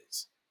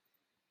is.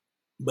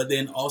 But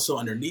then also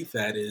underneath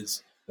that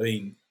is, I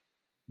mean,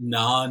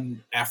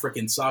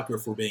 non-African soccer,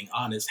 if we're being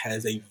honest,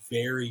 has a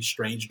very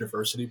strange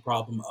diversity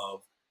problem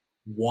of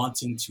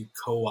wanting to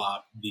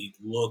co-opt the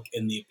look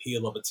and the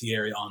appeal of a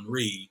Thierry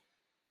Henry,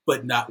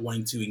 but not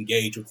wanting to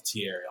engage with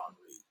Thierry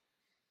Henry.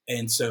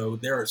 And so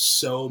there are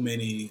so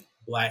many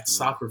Black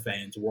soccer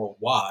fans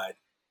worldwide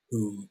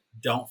who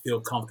don't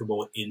feel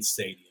comfortable in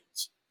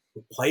stadiums,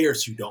 with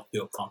players who don't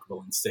feel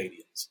comfortable in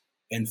stadiums,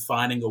 and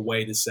finding a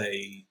way to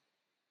say,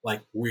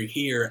 like, we're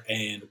here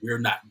and we're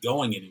not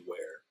going anywhere,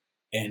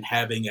 and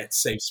having that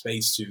safe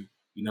space to,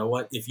 you know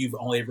what, if you've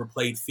only ever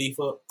played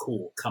FIFA,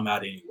 cool, come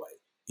out anyway.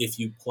 If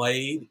you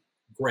played,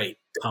 great,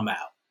 come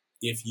out.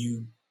 If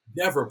you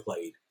never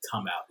played,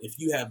 come out. If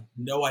you have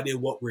no idea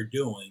what we're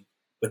doing,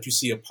 but you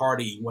see a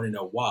party, you want to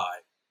know why,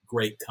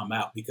 great, come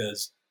out.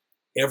 Because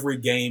every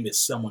game is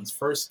someone's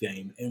first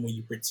game. And when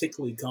you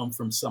particularly come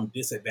from some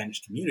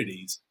disadvantaged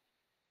communities,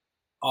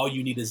 all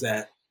you need is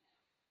that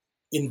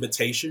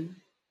invitation.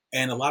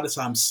 And a lot of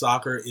times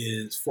soccer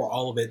is, for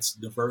all of its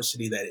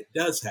diversity that it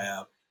does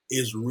have,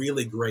 is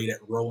really great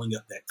at rolling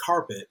up that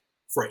carpet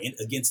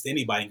against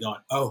anybody and going,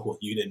 oh, well,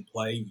 you didn't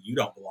play, you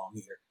don't belong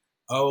here.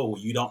 Oh,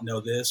 well, you don't know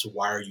this,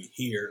 why are you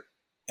here?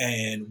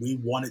 And we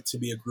wanted to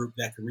be a group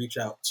that could reach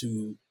out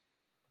to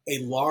a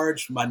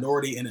large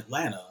minority in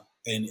Atlanta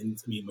and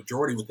I mean,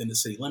 majority within the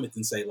city limits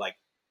and say, like,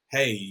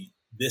 hey,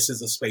 this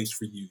is a space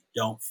for you.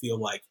 Don't feel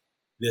like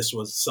this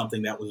was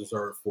something that was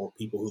reserved for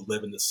people who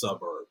live in the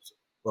suburbs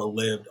or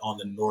lived on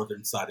the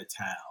northern side of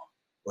town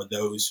or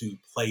those who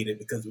played it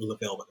because it was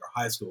available at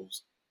their high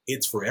schools.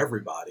 It's for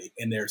everybody.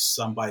 And there's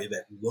somebody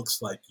that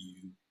looks like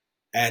you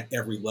at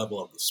every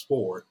level of the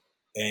sport,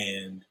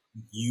 and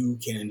you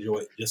can enjoy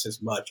it just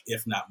as much,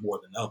 if not more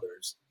than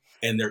others.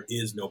 And there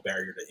is no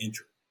barrier to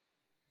entry.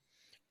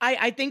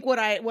 I think what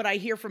I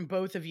hear from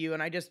both of you,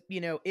 and I just,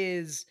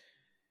 is,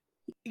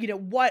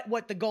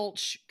 what the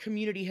Gulch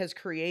community has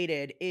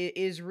created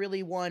is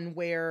really one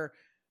where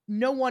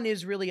no one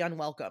is really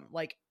unwelcome.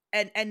 Like,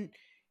 and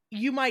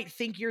you might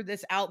think you're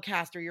this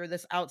outcast or you're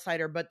this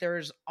outsider, but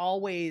there's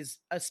always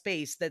a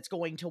space that's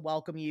going to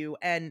welcome you,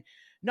 and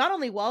not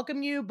only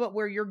welcome you, but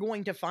where you're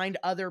going to find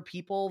other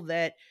people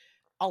that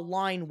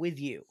align with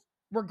you,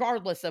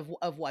 regardless of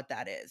what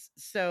that is.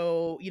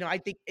 So, I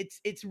think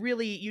it's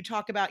really, you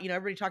talk about,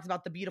 everybody talks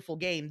about the beautiful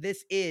game.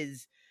 This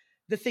is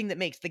the thing that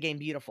makes the game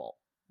beautiful,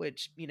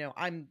 which,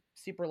 I'm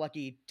super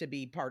lucky to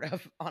be part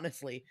of,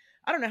 honestly.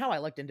 I don't know how I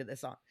looked into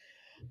this song.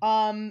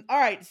 All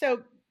right.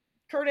 So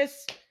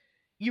Curtis,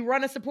 you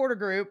run a supporter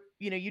group,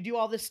 you do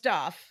all this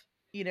stuff,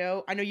 I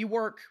know you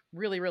work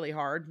really, really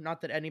hard.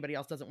 Not that anybody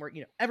else doesn't work,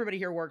 everybody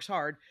here works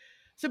hard.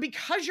 So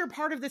because you're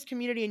part of this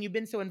community and you've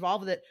been so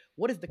involved with it,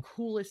 what is the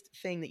coolest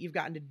thing that you've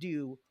gotten to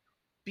do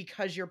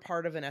because you're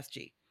part of an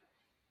SG?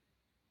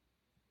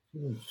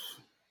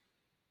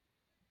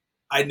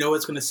 I know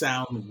it's going to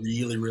sound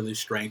really, really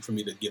strange for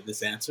me to give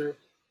this answer,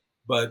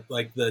 but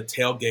like the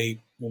tailgate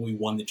when we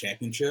won the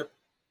championship.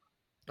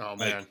 Oh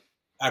man. Like,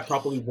 I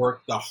probably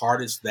worked the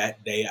hardest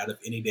that day out of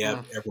any day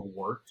I've ever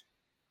worked,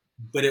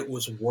 but it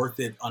was worth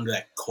it under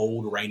that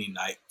cold, rainy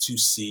night to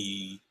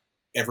see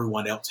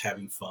everyone else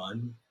having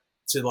fun,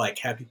 to like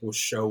have people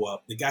show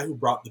up. The guy who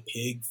brought the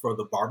pig for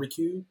the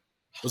barbecue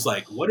was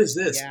like, "What is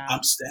this? Yeah.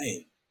 I'm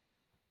staying."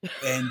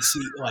 And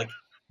see like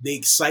the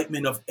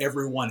excitement of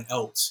everyone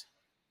else.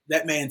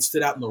 That man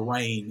stood out in the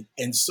rain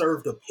and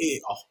served a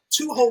pig,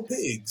 2 whole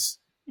pigs,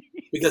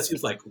 because he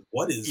was like,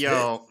 "What is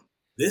this?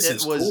 This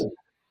is cool."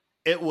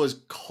 It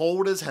was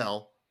cold as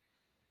hell.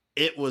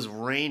 It was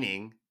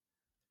raining.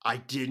 I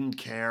didn't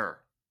care.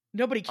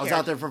 Nobody cared. I was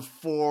out there for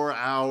 4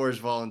 hours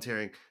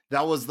volunteering.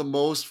 That was the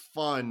most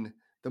fun,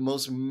 the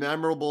most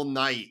memorable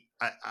night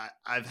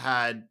I've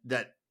had.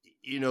 That,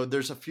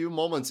 there's a few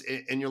moments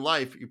in your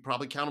life, you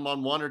probably count them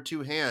on 1 or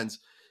 2 hands,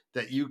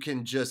 that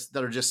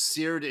that are just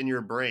seared in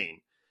your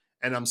brain.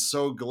 And I'm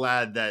so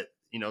glad that,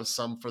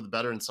 some for the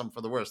better and some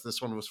for the worse.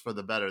 This one was for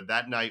the better.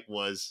 That night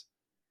was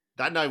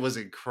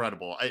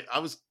incredible. I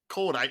was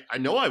cold. I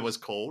know I was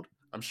cold.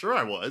 I'm sure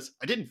I was.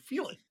 I didn't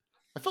feel it.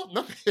 I felt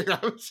nothing. I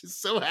was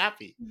just so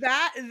happy.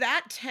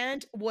 That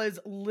tent was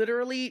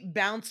literally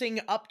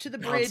bouncing up to the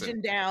bridge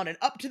and down, and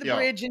up to the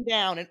bridge and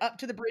down, and up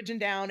to the bridge and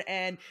down,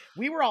 and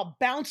we were all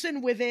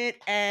bouncing with it.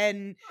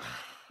 And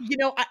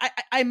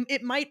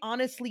it might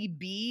honestly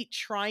be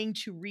trying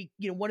to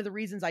one of the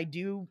reasons I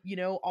do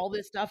all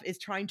this stuff is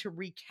trying to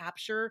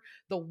recapture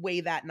the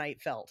way that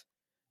night felt,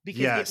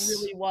 because it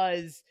really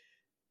was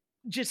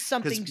just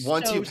something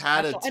once you've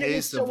had special. a taste and it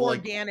was so of like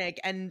organic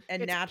and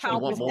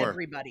natural with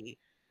everybody.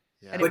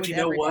 Yeah. But you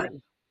know what?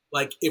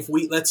 Like if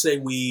let's say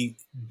we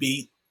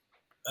beat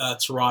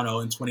Toronto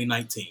in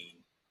 2019.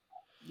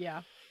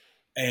 Yeah.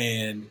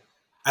 And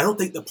I don't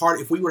think the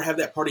party, if we were to have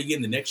that party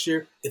again the next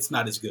year, it's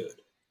not as good.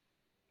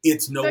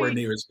 It's nowhere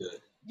near as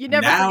good. You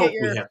never forget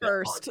your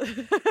first.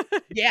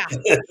 Yeah.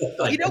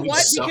 Like, you know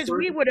what? Because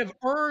we would have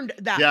earned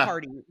that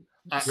party.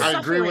 I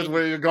agree with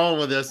where you're going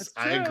with this.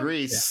 I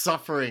agree. Yeah.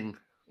 Suffering.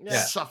 Yeah.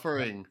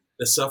 Suffering.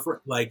 The suffering,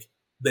 like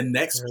the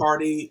next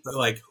party,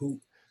 like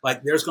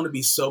there's going to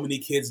be so many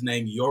kids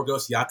named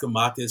Yorgos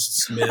Yakimakis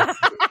Smith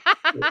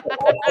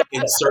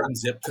in certain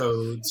zip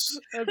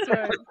codes. That's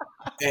right.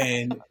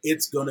 And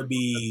it's going to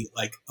be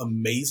like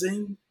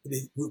amazing.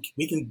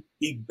 We can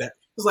be better.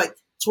 It's like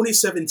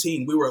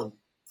 2017, we were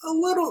a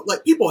little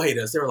like, people hate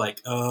us. They were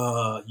like,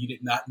 you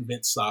did not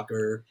invent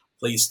soccer.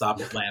 Please stop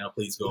Atlanta.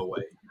 Please go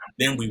away.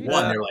 Then we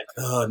won. They're like,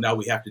 now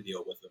we have to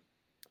deal with them.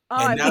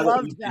 And now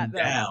that we've been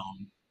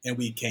down and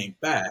we came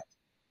back,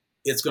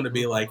 it's going to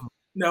be like,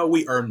 no,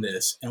 we earned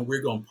this, and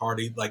we're going to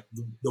party like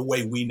the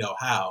way we know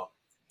how.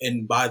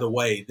 And by the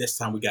way, this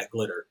time we got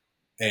glitter,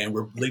 and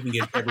we're leaving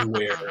it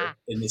everywhere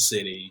in the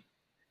city,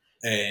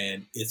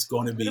 and it's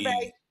going to be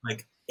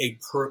like a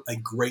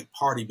great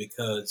party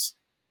because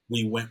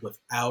we went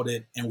without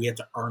it, and we had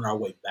to earn our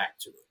way back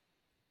to it.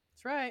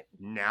 That's right.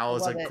 Now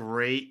is a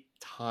great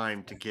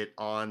time to get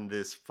on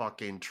this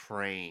fucking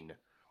train.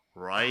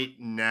 Right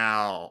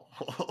now.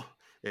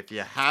 If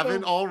you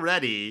haven't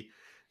already,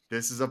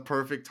 this is a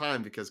perfect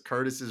time, because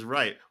Curtis is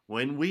right.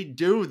 When we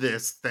do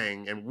this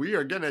thing, and we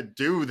are going to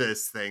do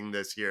this thing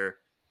this year,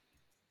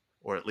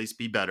 or at least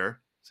be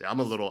better. See, I'm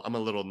a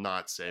little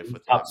not safe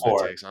with my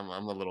takes. I'm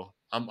all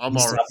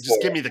right.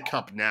 Just give me the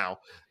cup now.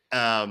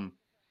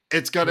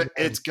 It's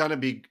gonna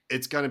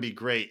be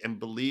great. And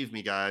believe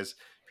me, guys,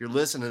 if you're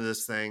listening to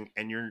this thing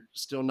and you're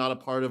still not a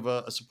part of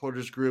a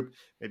supporters group,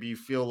 maybe you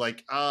feel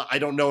like, I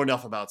don't know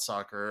enough about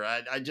soccer.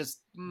 I just,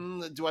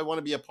 do I want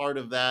to be a part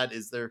of that?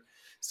 Is it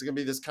going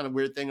to be this kind of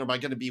weird thing? Or am I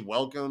going to be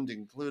welcomed,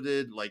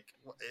 included? Like,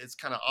 it's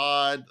kind of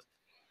odd.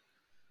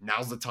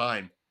 Now's the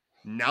time.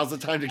 Now's the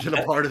time to get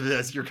a part of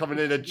this. You're coming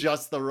in at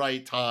just the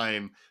right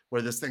time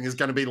where this thing is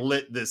going to be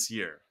lit this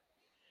year.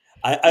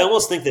 I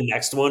almost think the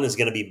next one is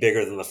going to be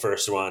bigger than the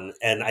first one.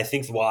 And I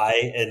think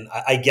why, and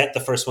I get the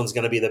first one's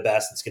going to be the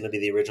best. It's going to be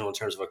the original in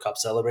terms of a cup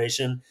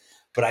celebration.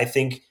 But I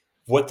think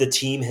what the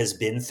team has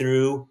been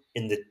through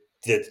in the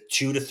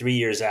 2 to 3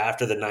 years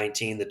after the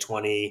 19, the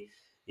 20,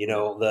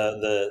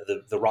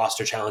 the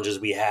roster challenges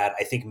we had,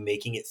 I think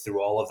making it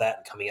through all of that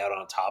and coming out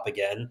on top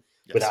again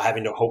without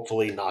having to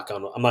hopefully knock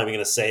on, I'm not even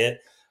going to say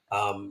it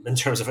in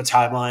terms of a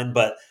timeline,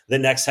 but the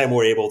next time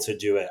we're able to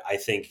do it, I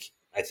think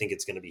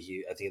it's going to be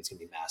huge. I think it's going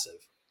to be massive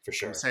for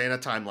sure. I'm saying a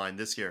timeline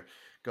this year.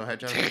 Go ahead,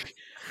 John.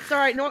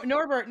 Sorry,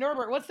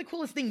 Norbert, what's the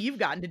coolest thing you've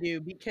gotten to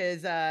do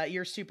because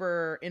you're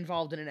super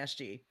involved in an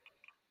SG?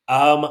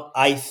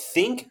 I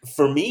think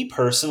for me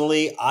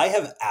personally, I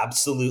have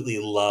absolutely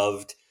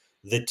loved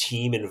the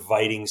team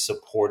inviting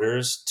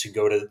supporters to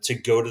go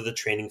to the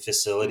training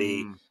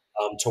facility,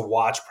 to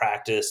watch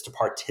practice, to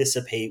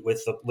participate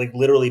with the, like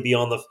literally be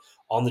on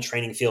the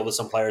training field with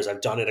some players.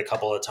 I've done it a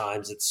couple of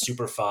times. It's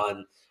super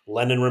fun.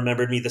 Lennon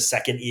remembered me the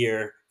second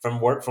year from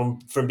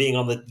being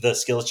on the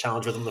skills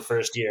challenge with him the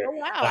first year. Oh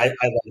wow! I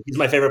love it. He's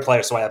my favorite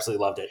player, so I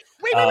absolutely loved it.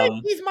 Wait!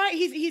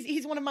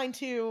 He's one of mine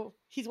too.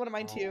 He's one of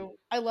mine too.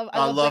 I love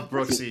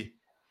Brooksy.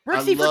 I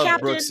Brooksy for love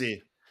captain.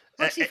 Brooksy.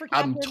 Brooksy for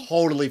I'm captain.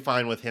 totally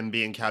fine with him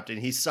being captain.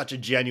 He's such a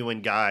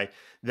genuine guy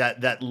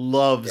that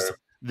loves Sure.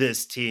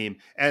 this team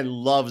and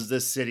loves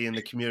this city and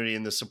the community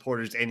and the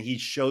supporters, and he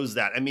shows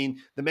that. I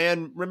mean, the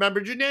man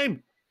remembered your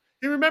name.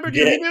 He remembered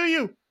you. He knew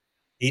you.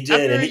 He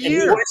did, After and a he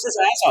year. works his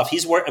ass off.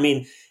 He's worked. I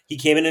mean, he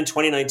came in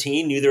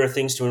 2019, knew there were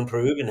things to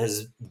improve, and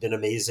has been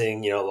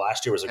amazing. You know,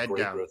 last year was a Head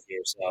great down. growth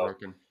year. So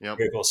Working. Yep.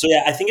 very cool. So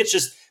yeah, I think it's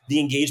just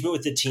the engagement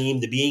with the team,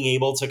 the being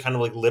able to kind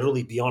of like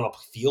literally be on a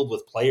field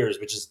with players,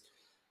 which is,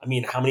 I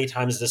mean, how many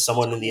times does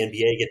someone in the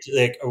NBA get to,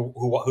 like,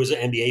 who's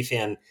an NBA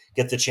fan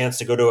get the chance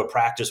to go to a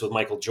practice with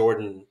Michael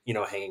Jordan, you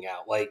know, hanging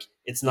out? Like,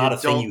 it's not a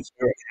thing you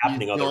hear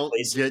happening you other don't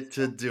places. get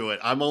to do it.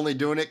 I'm only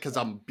doing it because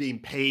I'm being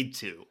paid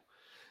to.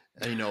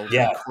 You know,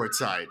 Yeah.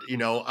 courtside. You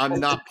know, I'm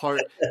not part.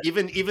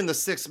 Even the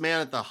sixth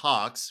man at the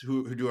Hawks,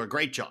 who do a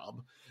great job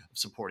of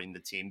supporting the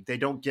team, they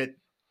don't get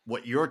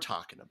what you're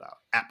talking about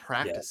at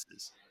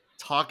practices,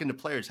 talking to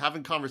players,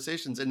 having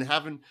conversations, and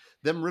having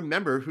them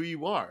remember who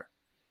you are,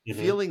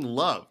 feeling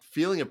loved,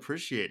 feeling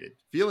appreciated,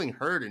 feeling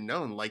heard and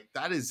known. Like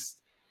that is,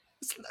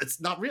 it's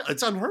not real.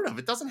 It's unheard of.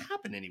 It doesn't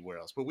happen anywhere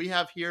else. What we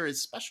have here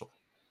is special.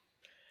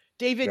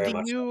 David,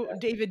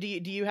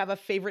 do you have a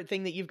favorite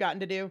thing that you've gotten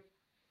to do?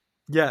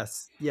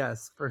 Yes,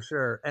 for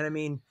sure. And I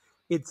mean,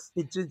 it's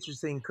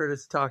interesting,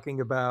 Curtis,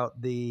 talking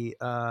about the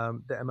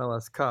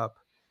MLS Cup.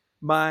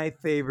 My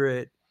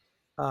favorite,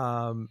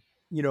 team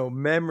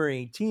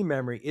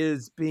memory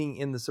is being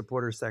in the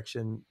supporter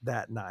section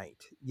that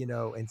night,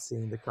 and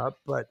seeing the cup.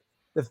 But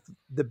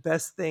the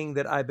best thing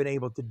that I've been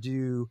able to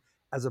do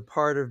as a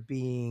part of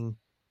being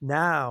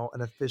now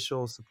an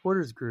official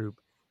supporters group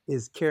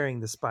is carrying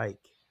the spike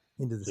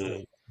into the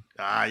stadium.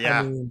 Yeah.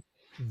 I mean,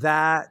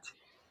 that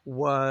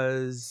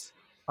was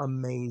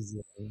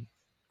amazing.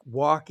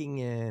 Walking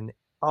in,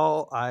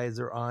 all eyes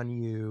are on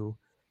you,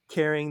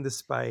 carrying the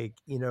spike,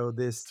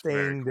 this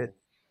thing that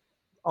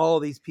all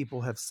these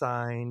people have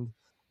signed.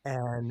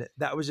 And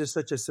that was just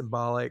such a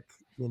symbolic,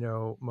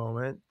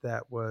 moment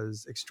that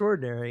was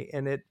extraordinary.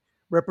 And it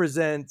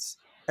represents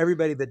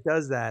everybody that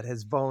does that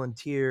has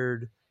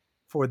volunteered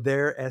for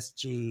their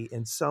SG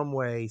in some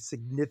way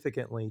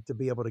significantly to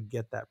be able to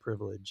get that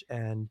privilege.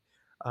 And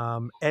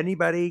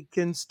anybody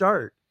can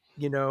start.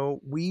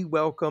 We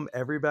welcome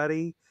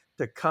everybody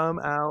to come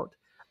out.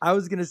 I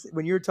was going to say,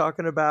 when you were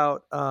talking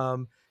about,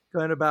 you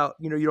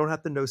don't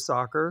have to know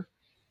soccer.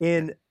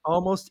 In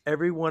almost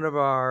every one of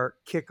our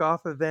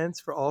kickoff events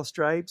for All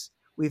Stripes,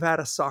 we've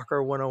had a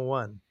soccer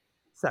 101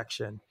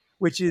 section,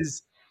 which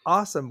is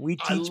awesome. We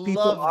teach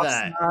people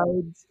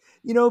offsides,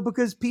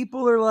 because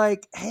people are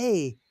like,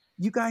 hey,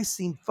 you guys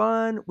seem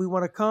fun. We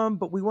want to come,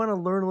 but we want to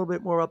learn a little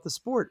bit more about the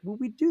sport. Well,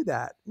 we do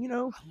that.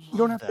 You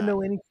don't have to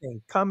know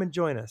anything. Come and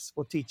join us.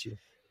 We'll teach you.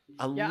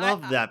 I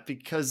love that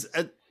because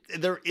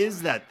there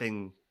is that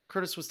thing.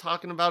 Curtis was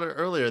talking about it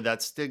earlier,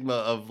 that stigma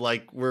of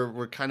like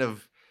we're kind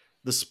of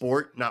the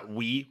sport, not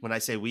we, when I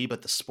say we,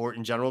 but the sport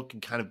in general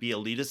can kind of be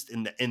elitist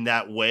in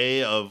that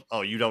way of,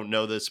 oh, you don't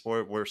know this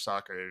sport, we're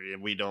soccer,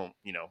 and we don't,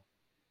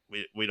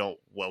 we don't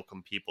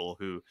welcome people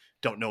who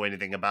don't know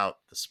anything about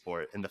the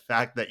sport. And the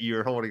fact that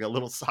you're holding a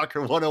little soccer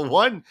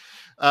 101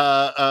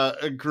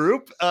 a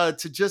group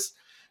to just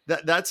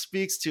that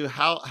speaks to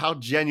how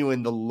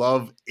genuine the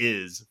love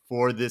is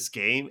for this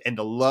game, and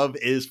the love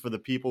is for the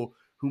people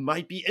who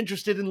might be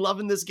interested in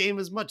loving this game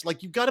as much.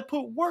 Like, you got to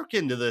put work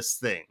into this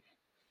thing.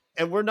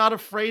 And we're not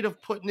afraid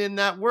of putting in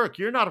that work.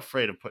 You're not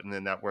afraid of putting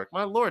in that work.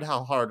 My Lord,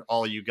 how hard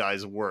all you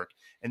guys work.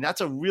 And that's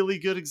a really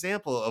good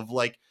example of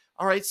like,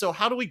 all right, so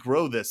how do we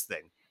grow this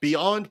thing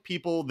beyond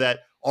people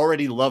that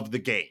already love the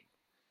game?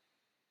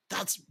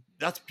 That's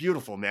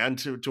beautiful, man,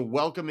 to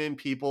welcome in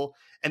people.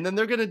 And then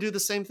they're going to do the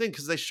same thing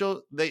because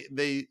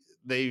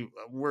they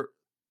were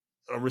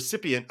a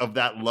recipient of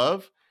that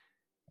love.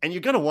 And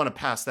you're going to want to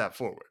pass that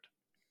forward.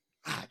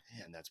 Ah,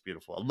 man, that's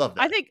beautiful. I love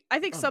that. I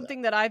think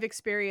something that I've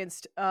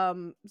experienced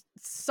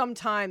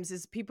sometimes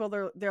is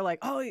people they're like,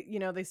 oh,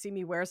 they see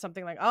me wear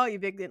something like, oh, you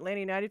big Atlanta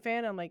United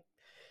fan? I'm like,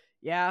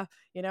 yeah,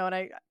 and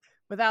I,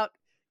 without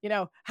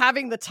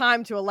having the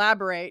time to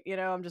elaborate,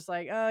 I'm just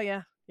like, oh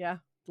yeah, a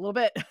little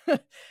bit.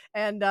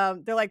 And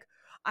they're like,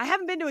 I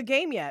haven't been to a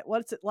game yet.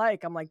 What's it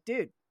like? I'm like,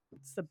 dude,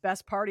 it's the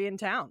best party in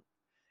town.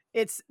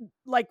 It's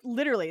like,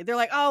 literally, they're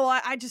like, oh,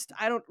 well,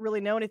 I don't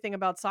really know anything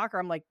about soccer.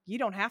 I'm like, you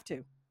don't have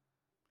to.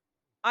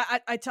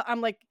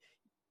 I'm like,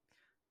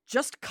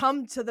 just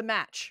come to the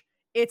match.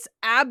 It's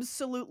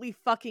absolutely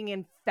fucking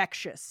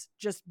infectious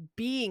just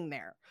being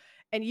there.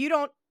 And you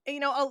don't,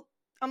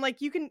 I'm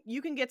like, you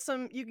can get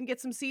some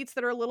seats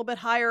that are a little bit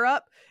higher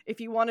up if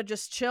you want to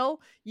just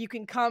chill. You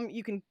can come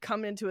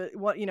into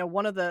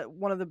one of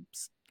the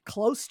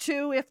close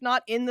to, if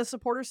not in the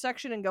supporter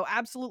section, and go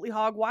absolutely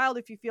hog wild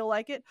if you feel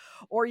like it.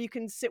 Or you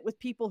can sit with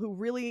people who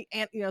really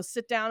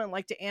sit down and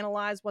like to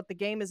analyze what the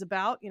game is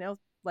about,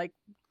 like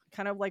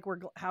kind of like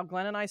how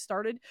Glenn and I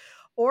started.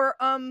 Or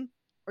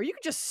you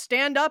could just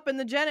stand up in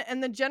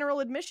the general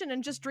admission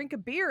and just drink a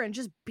beer and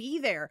just be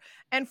there.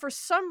 And for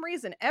some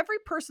reason, every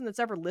person that's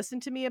ever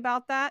listened to me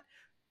about that,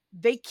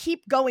 they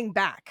keep going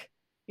back.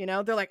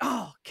 They're like,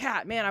 "Oh,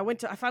 Kat, man,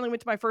 I finally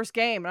went to my first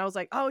game." And I was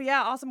like, "Oh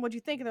yeah, awesome. What'd you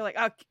think?" And they're like,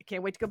 "Oh,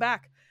 can't wait to go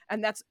back."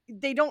 And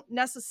they don't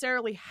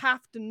necessarily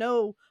have to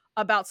know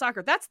about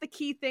soccer. That's the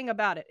key thing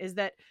about it, is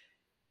that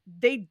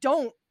they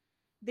don't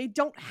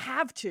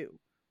have to,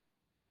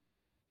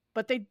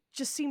 but they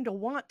just seem to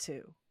want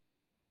to.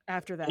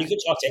 After that, you can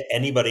talk to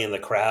anybody in the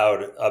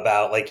crowd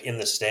about, like, in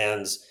the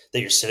stands that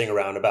you're sitting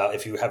around, about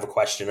if you have a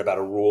question about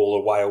a rule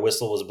or why a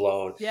whistle was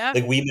blown. Yeah.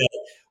 Like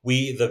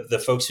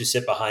the folks who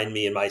sit behind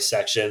me in my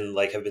section,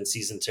 like, have been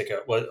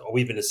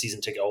we've been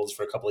season ticket holders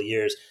for a couple of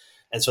years.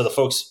 And so the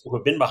folks who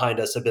have been behind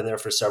us have been there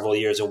for several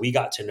years, and we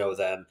got to know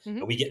them. Mm-hmm.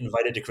 And we get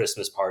invited to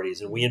Christmas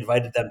parties, and we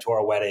invited them to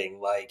our wedding.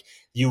 Like,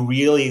 you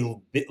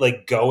really,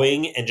 like,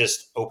 going and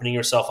just opening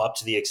yourself up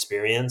to the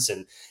experience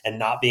and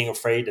not being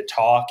afraid to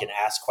talk and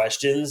ask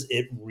questions.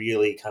 It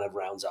really kind of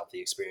rounds out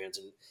the experience,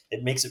 and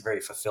it makes it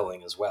very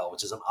fulfilling as well,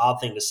 which is an odd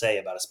thing to say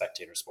about a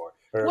spectator sport,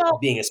 or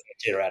being a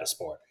spectator at a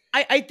sport.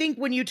 I think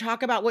when you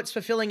talk about what's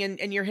fulfilling,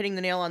 and you're hitting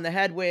the nail on the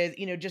head with,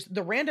 just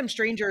the random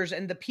strangers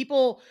and the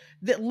people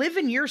that live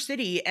in your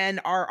city and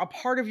are a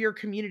part of your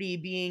community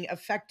being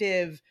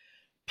effective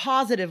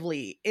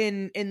positively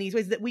in these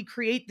ways, that we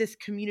create this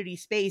community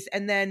space.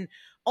 And then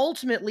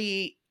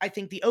ultimately, I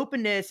think the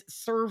openness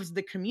serves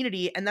the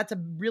community. And that's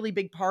a really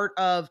big part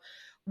of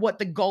what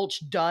the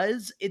Gulch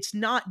does. It's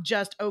not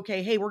just,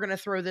 okay, hey, we're going to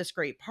throw this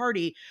great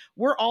party.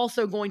 We're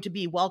also going to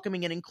be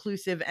welcoming and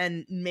inclusive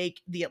and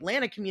make the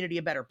Atlanta community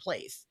a better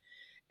place.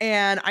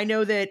 And I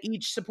know that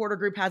each supporter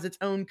group has its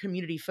own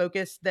community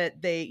focus, that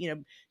they,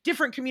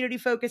 different community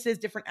focuses,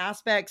 different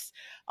aspects.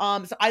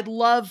 So I'd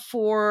love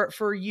for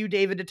you,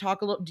 David, to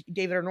talk a little,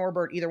 David or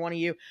Norbert, either one of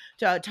you,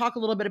 to talk a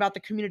little bit about the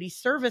community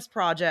service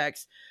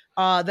projects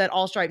that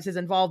All Stripes is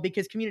involved,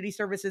 because community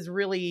service is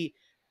really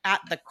at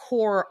the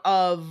core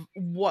of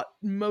what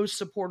most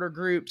supporter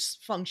groups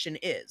function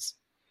is.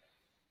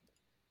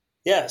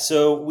 Yeah,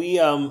 so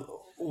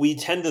we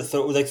tend to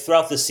throw, like,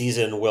 throughout the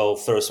season, we'll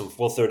throw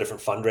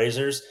different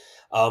fundraisers,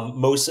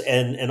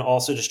 and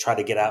also just try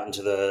to get out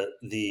into the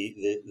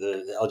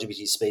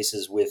LGBT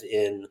spaces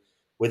within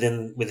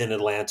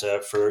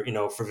Atlanta for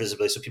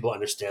visibility, so people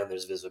understand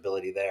there's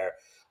visibility there.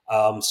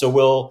 So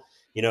we'll,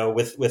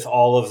 with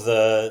all of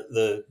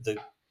the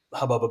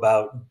hubbub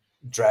about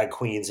drag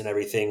queens and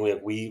everything,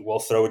 we'll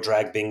throw a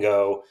drag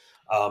bingo.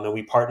 And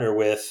we partner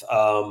with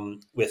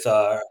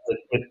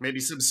maybe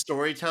some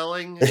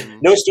storytelling.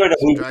 No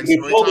storytelling. We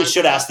probably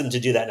should ask them to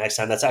do that next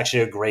time. That's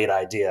actually a great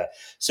idea.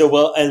 So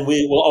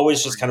we will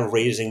always just kind of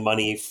raising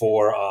money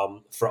for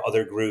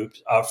other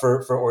groups,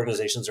 for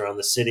organizations around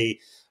the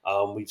city.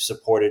 We've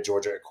supported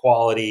Georgia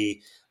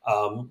Equality.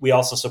 We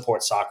also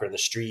support Soccer in the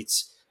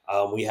Streets.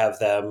 We have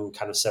them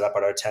kind of set up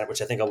at our tent,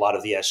 which I think a lot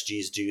of the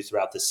SGs do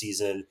throughout the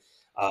season.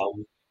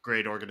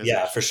 Great organization.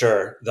 Yeah, for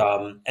sure.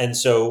 And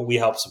so we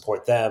help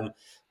support them.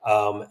 We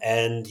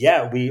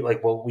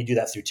do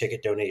that through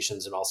ticket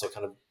donations and also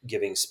kind of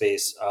giving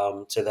space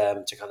to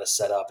them to kind of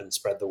set up and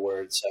spread the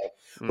word. So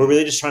we're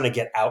really just trying to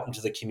get out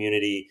into the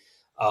community,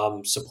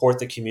 support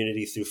the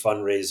community through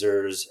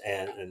fundraisers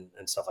and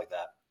stuff like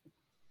that.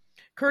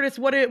 Curtis,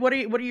 what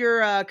are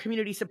your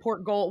community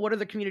support goal? What are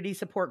the community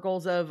support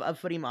goals of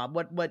Footie Mob?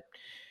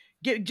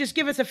 Just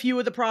give us a few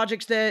of the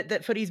projects that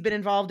Footie's been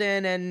involved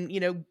in,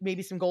 and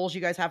maybe some goals you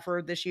guys have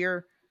for this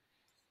year.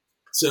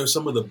 So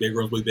some of the big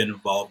ones we've been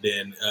involved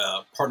in,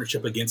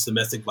 partnership against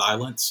domestic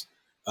violence.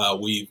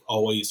 We've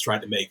always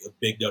tried to make a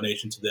big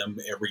donation to them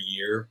every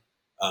year.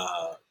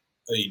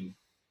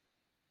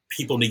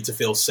 People need to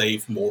feel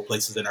safe more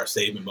places in our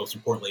state, and most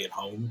importantly at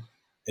home.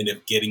 And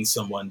if getting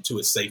someone to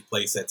a safe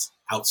place that's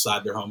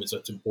outside their home is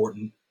what's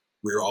important,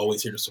 we're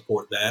always here to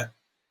support that.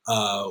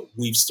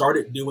 We've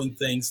started doing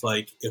things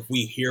like, if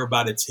we hear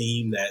about a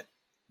team that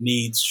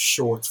needs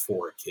shorts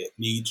for a kid,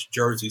 needs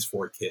jerseys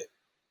for a kid,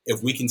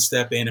 if we can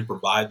step in and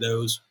provide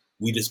those,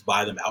 we just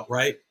buy them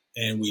outright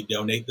and we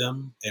donate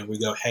them, and we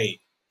go, hey,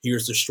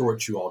 here's the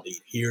shorts you all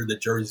need. Here are the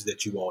jerseys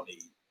that you all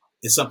need.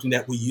 It's something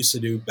that we used to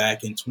do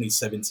back in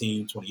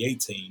 2017,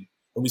 2018,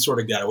 and we sort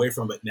of got away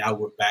from it. Now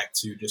we're back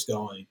to just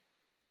going,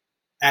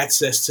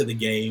 access to the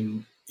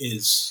game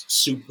is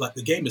super, like,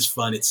 the game is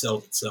fun, it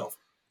sells itself.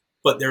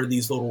 But there are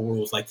these little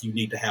rules, like you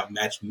need to have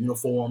matching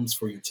uniforms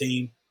for your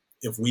team.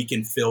 If we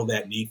can fill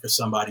that need for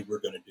somebody, we're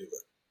going to do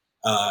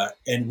it.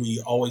 And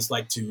we always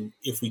like to,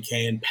 if we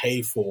can,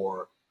 pay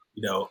for,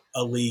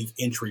 a league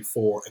entry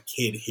for a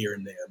kid here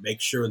and there.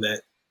 Make sure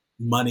that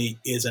money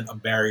isn't a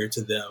barrier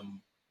to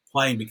them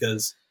playing,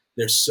 because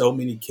there's so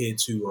many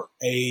kids who are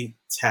A,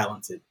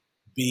 talented,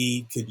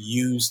 B, could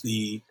use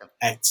the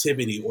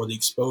activity or the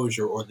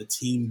exposure or the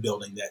team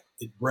building that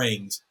it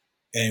brings.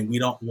 And we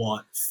don't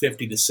want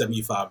 $50 to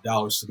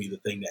 $75 to be the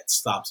thing that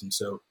stops them.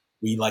 So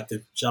we like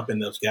to jump in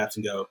those gaps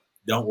and go,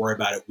 don't worry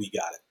about it. We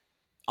got it.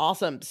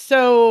 Awesome.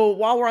 So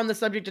while we're on the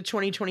subject of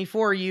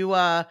 2024, you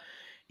got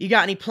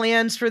any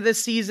plans for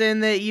this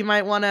season that you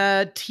might want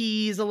to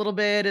tease a little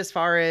bit as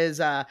far as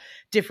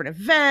different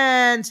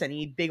events,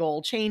 any big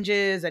old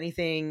changes,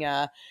 anything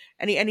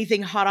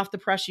hot off the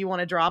press you want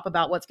to drop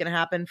about what's going to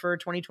happen for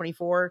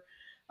 2024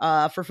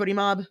 for Footie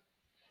Mob?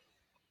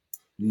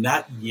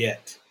 Not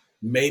yet.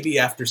 Maybe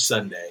after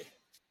Sunday,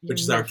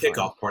 which is our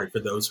kickoff party for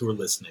those who are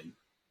listening.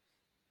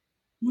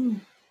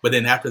 But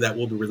then after that,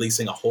 we'll be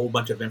releasing a whole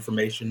bunch of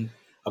information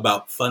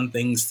about fun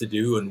things to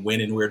do and when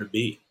and where to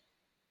be.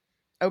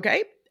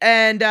 Okay.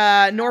 And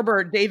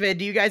Norbert, David,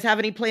 do you guys have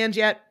any plans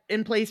yet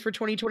in place for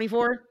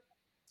 2024?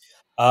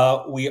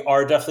 We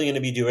are definitely going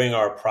to be doing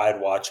our Pride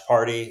Watch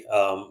Party,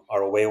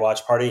 our away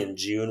watch party in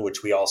June,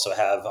 which we also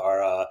have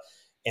our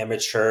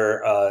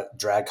amateur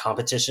drag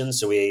competition.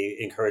 So we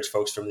encourage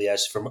folks from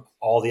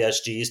all the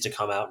SGs to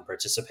come out and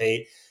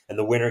participate, and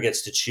the winner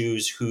gets to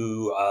choose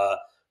who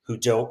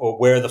don't, or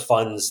where the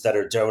funds that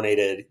are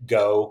donated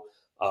go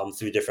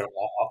through different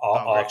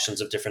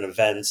auctions of different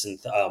events and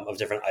of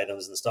different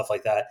items and stuff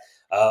like that.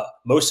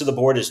 Most of the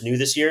board is new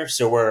this year,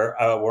 so we're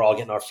all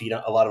getting our feet.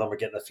 A lot of them are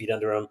getting their feet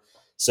under them.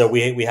 So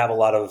we have a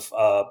lot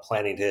of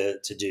planning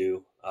to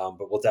do,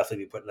 but we'll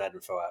definitely be putting that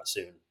info out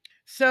soon.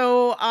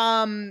 So,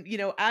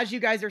 as you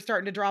guys are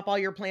starting to drop all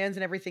your plans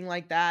and everything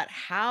like that,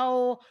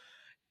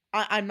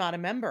 I'm not a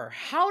member.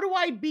 How do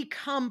I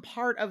become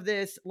part of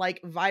this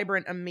like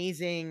vibrant,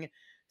 amazing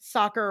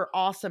soccer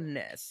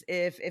awesomeness?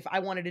 If I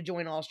wanted to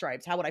join All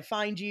Stripes, how would I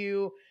find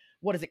you?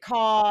 What does it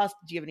cost?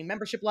 Do you have any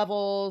membership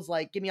levels?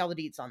 Like, give me all the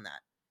deets on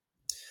that.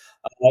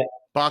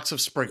 Box of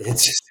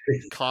sprinkles.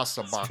 Cost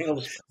a box.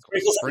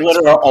 Sprinkles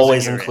are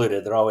always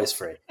included. They're always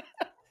free.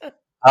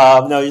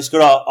 No, you just go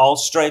to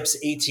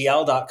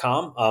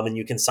allstripesatl.com and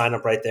you can sign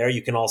up right there.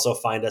 You can also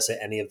find us at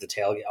any of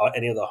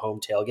the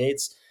home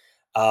tailgates.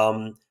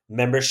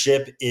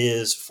 Membership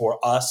is for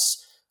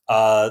us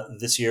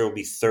this year will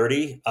be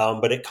 $30,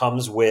 but it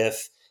comes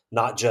with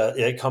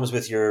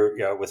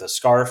with a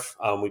scarf.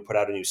 We put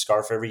out a new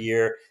scarf every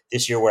year.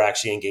 This year we're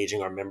actually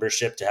engaging our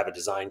membership to have a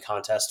design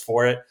contest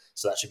for it,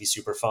 so that should be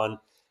super fun.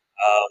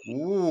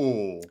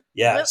 Ooh,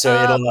 yeah.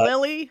 So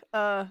Lily,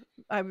 I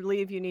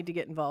believe you need to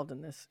get involved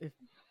in this.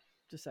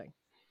 Just saying,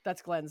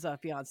 that's Glenn's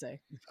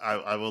fiance.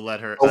 I will let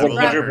her. I will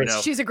let her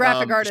know. She's a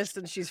graphic artist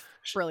and she's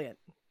brilliant.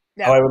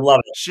 Yeah. Oh, I would love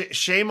it.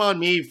 Shame on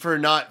me for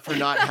not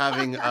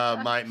having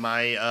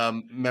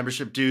my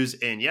membership dues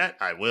in yet.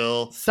 I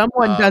will.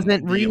 Someone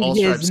doesn't read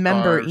his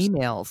member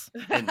emails.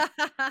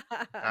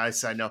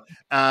 I know.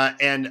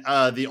 And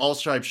the All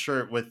Stripe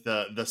shirt with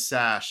the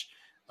sash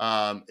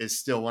is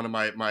still one of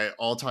my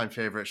all-time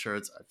favorite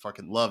shirts. I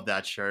fucking love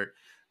that shirt.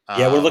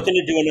 Yeah, we're looking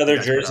to do another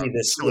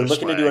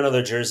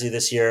jersey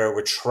this year.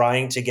 We're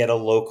trying to get a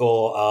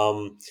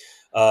local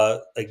a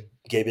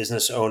gay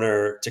business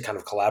owner to kind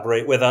of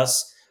collaborate with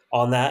us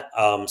on that.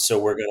 So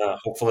we're gonna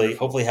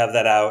hopefully have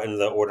that out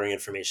and the ordering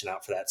information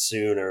out for that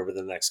soon or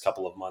within the next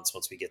couple of months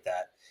once we get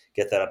that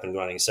up and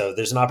running. So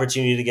there's an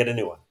opportunity to get a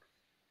new one.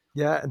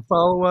 Yeah, and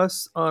follow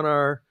us on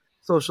our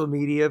social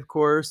media, of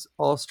course,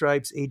 All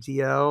Stripes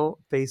ATL,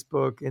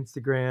 Facebook,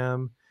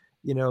 Instagram.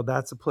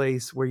 That's a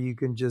place where you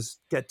can just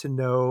get to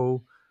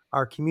know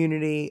our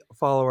community,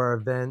 follow our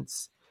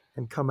events,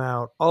 and come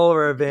out. All of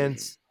our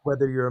events,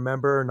 whether you're a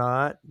member or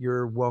not,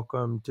 you're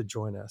welcome to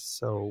join us.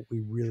 So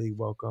we really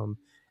welcome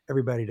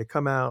everybody to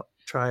come out,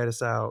 try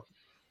us out,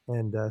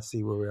 and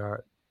see where we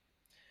are.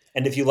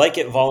 And if you like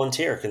it,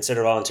 volunteer.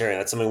 Consider volunteering.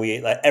 That's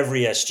something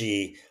every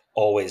SG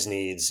always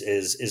needs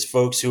is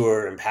folks who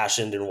are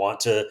impassioned and want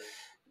to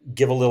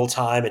give a little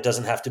time. It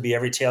doesn't have to be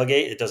every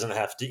tailgate. It doesn't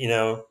have to, you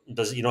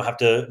don't have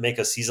to make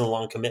a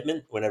season-long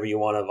commitment whenever you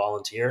want to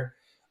volunteer.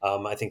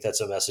 I think that's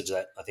a message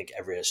that I think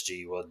every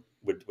SG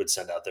would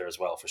send out there as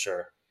well, for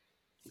sure.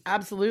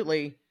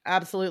 Absolutely.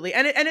 And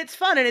it's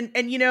fun. And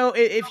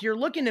if you're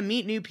looking to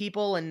meet new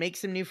people and make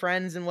some new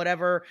friends and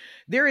whatever,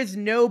 there is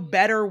no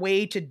better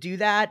way to do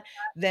that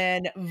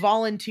than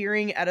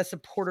volunteering at a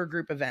supporter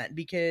group event,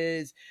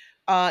 because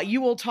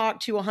you will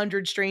talk to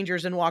 100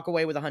 strangers and walk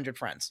away with 100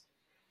 friends.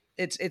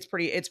 It's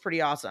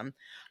pretty awesome.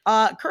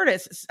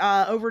 Curtis,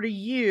 over to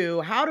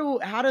you.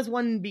 How does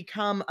one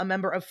become a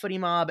member of Footie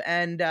Mob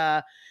and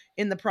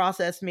in the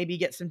process maybe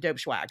get some dope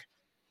swag?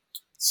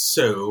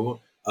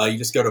 So you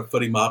just go to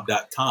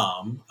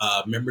footiemob.com.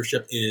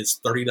 Membership is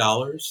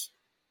 $30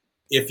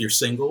 if you're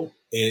single.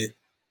 I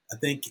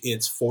think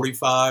it's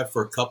 $45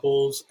 for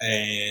couples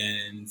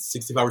and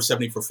 $65 or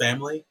 $70 for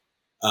family.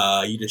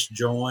 You just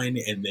join,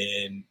 and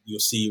then you'll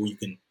see where you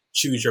can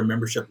choose your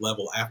membership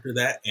level after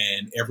that,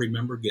 and every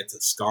member gets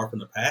a scarf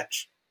and a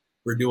patch.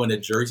 We're doing a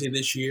jersey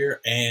this year,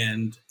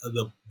 and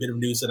the bit of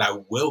news that I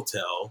will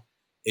tell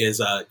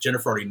is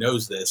Jennifer already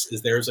knows this,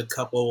 is there's a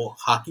couple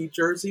hockey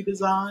jersey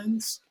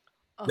designs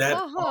that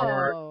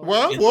are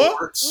in the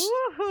works.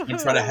 and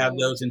try to have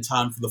those in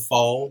time for the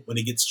fall when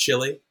it gets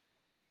chilly.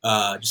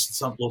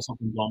 Just little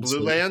something long Blue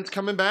sleeve. Land's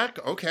coming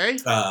back. Okay.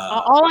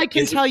 All I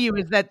can tell you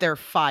is that they're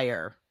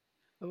fire.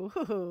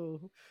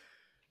 Ooh.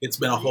 It's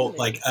been a whole,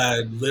 like, I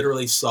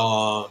literally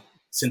saw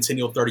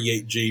Centennial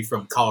 38G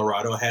from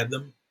Colorado had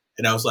them,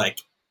 and I was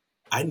like,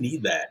 I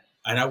need that,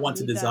 and I want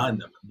to design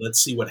them.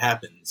 Let's see what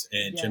happens.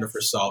 And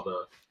Jennifer saw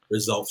the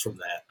results from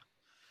that.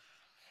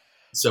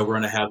 So we're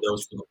going to have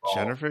those for the fall.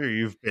 Jennifer,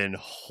 you've been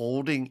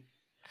holding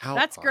out.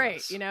 That's on great.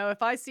 us. You know,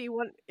 if I see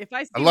one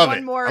I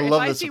more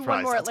That's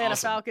Atlanta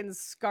awesome. Falcons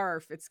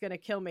scarf, it's going to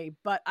kill me.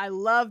 But I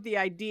love the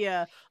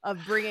idea of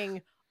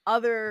bringing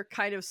other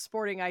kind of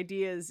sporting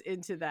ideas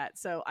into that.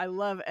 So I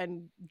love,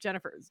 and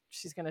Jennifer,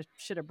 she's going to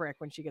shit a brick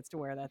when she gets to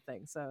wear that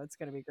thing. So it's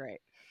going to be great.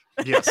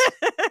 Yes.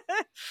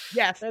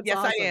 Yes, That's yes,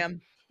 awesome. I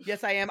am.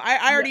 Yes, I am.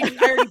 I already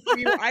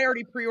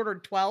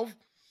pre-ordered 12.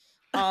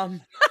 So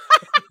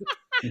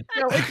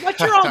it's what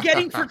you're all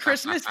getting for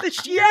Christmas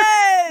this year.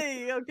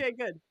 Yay! Okay,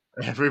 good.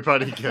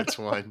 Everybody gets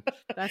one.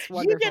 That's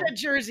wonderful. You get a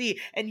jersey,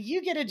 and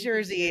you get a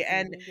jersey,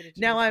 and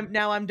now I'm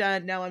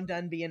done. Now I'm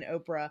done being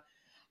Oprah.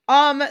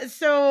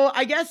 So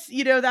I guess,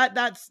 you know,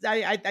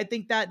 I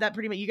think that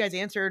pretty much you guys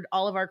answered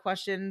all of our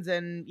questions,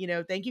 and, you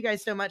know, thank you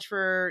guys so much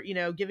for, you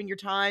know, giving your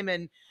time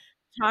and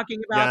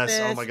talking about this.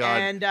 Oh my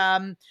God.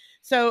 And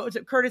so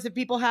Curtis, if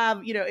people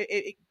have, you know,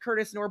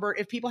 Curtis, Norbert,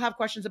 if people have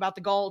questions about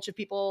the Gulch, if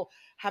people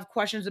have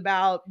questions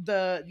about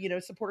the, you know,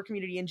 supporter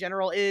community in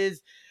general,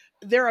 is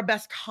there a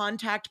best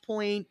contact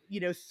point, you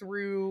know,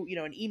 through, you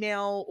know, an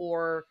email,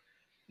 or,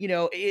 you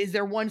know, is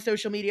there one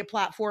social media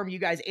platform you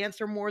guys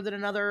answer more than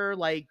another?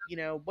 Like, you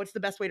know, what's the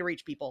best way to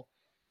reach people?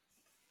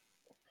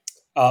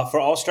 For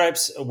All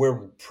Stripes,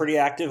 we're pretty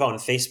active on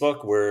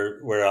Facebook.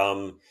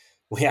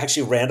 We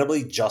actually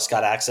randomly just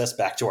got access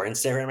back to our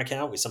Instagram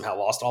account. We somehow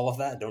lost all of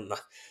that.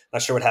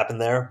 Not sure what happened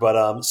there,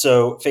 but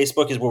so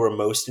Facebook is where we're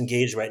most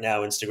engaged right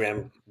now.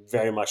 Instagram,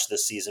 very much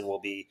this season, will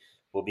be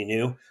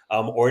new.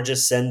 Or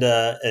just send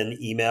an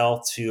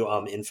email to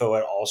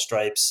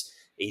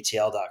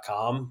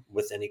info@allstripesatl.com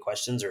with any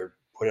questions, or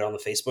put it on the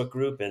Facebook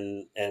group,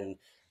 and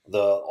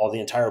all the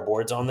entire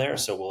board's on there.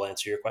 So we'll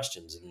answer your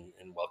questions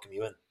and welcome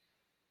you in.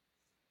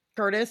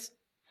 Curtis?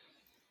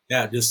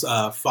 Yeah, just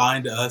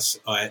find us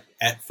at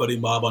Footie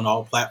Mob on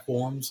all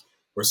platforms,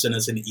 or send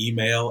us an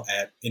email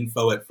at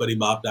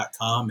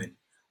info@footiemob.com, and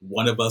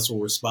one of us will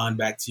respond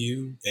back to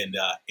you and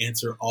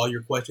answer all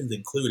your questions,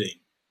 including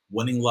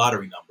winning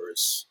lottery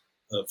numbers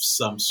of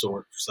some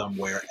sort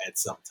somewhere at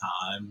some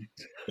time.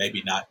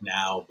 Maybe not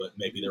now, but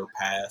maybe they're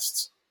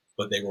past,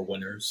 but they were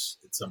winners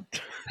at some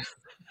point.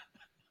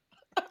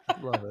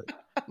 Love it.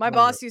 My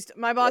boss used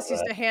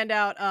to hand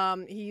out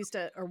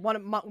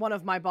one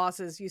of my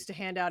bosses used to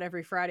hand out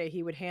every Friday.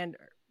 He would hand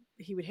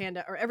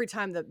out, or every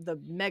time the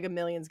Mega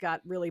Millions got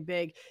really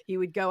big, he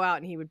would go out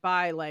and he would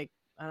buy, like,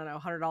 I don't know,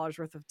 $100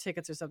 worth of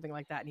tickets or something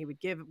like that, and he would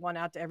give one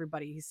out to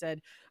everybody. He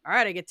said, "All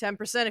right, I get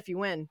 10% if you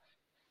win."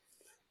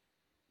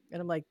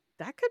 And I'm like,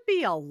 that could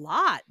be a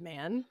lot,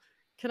 man.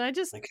 Can I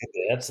just?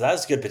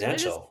 That's good potential. Can I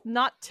just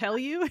not tell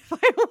you if I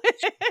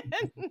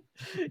win?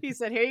 He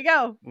said, "Here you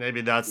go."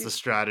 Maybe that's the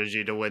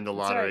strategy to win the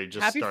lottery. Right.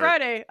 Just Happy start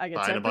Friday! I get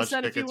buying a bunch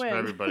of 10% if you tickets win for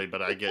everybody,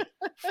 but I get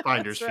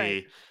finder's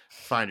fee.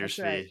 Finder's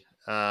fee.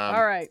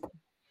 All right.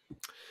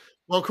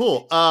 Well,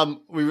 cool.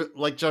 We,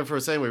 like Jennifer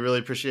was saying, we really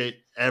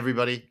appreciate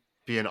everybody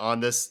being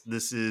on this.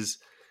 This is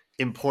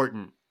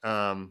important,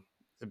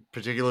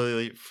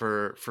 particularly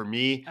for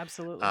me.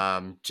 Absolutely.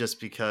 Just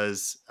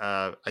because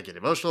I get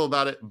emotional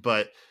about it,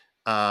 but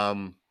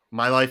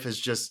my life is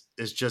just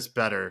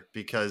better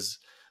because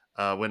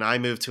when I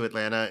moved to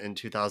Atlanta in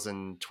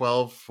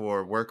 2012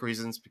 for work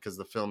reasons, because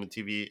the film and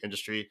TV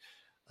industry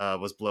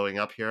was blowing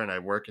up here, and I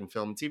work in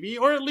film and TV,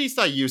 or at least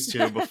I used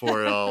to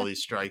before all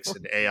these strikes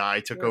and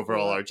AI took over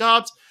all our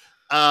jobs.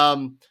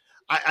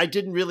 I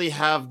didn't really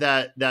have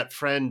that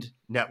friend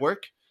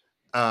network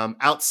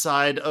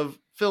outside of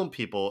film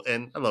people,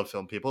 and I love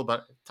film people,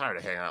 but I'm tired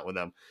of hanging out with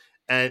them.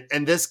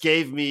 And this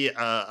gave me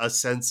a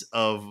sense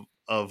of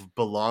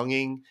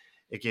belonging.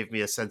 It gave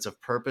me a sense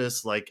of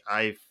purpose. Like,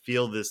 I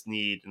feel this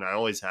need, and I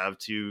always have,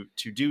 to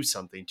do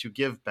something, to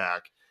give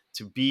back,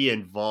 to be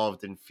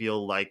involved, and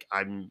feel like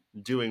I'm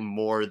doing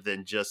more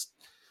than just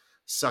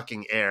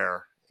sucking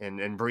air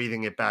and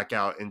breathing it back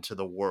out into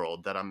the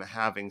world, that I'm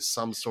having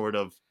some sort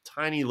of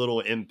tiny little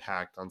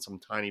impact on some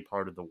tiny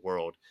part of the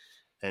world.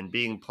 And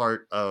being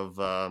part of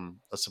a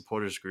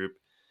supporters group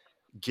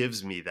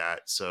gives me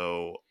that.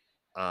 So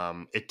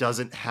it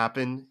doesn't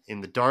happen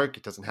in the dark.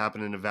 It doesn't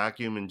happen in a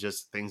vacuum, and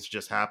just things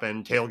just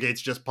happen.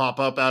 Tailgates just pop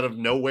up out of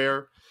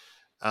nowhere.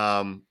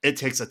 It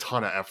takes a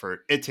ton of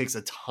effort. It takes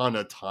a ton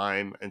of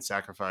time and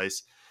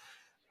sacrifice.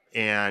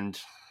 And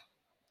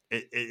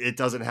it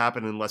doesn't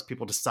happen unless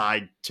people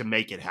decide to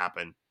make it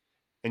happen.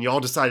 And you all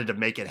decided to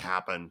make it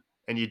happen,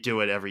 and you do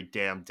it every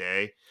damn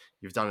day.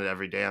 You've done it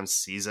every damn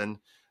season,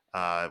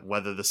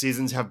 whether the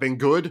seasons have been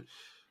good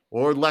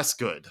or less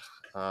good.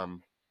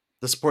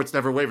 the support's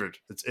never wavered.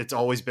 It's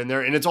always been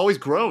there, and it's always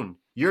grown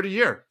year to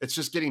year. It's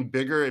just getting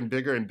bigger and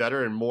bigger and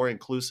better and more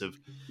inclusive.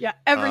 Yeah,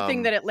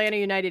 everything that Atlanta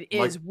United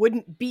is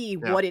wouldn't be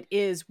what it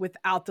is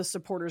without the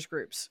supporters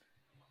groups.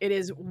 It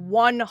is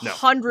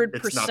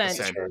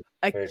 100%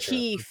 a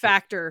key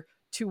factor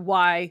to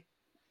why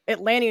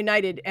Atlanta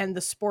United and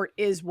the sport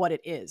is what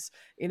it is.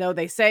 You know,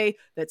 they say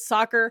that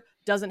soccer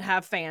doesn't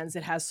have fans,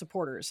 it has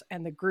supporters,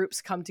 and the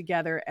groups come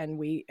together and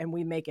we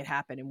make it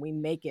happen, and we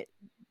make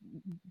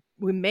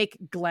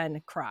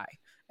Glenn cry.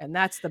 And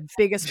that's the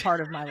biggest part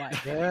of my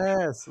life.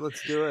 Yes,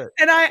 let's do it.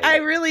 And I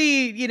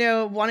really,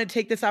 want to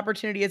take this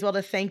opportunity as well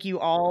to thank you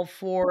all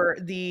for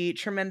the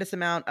tremendous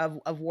amount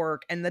of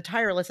work and the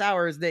tireless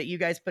hours that you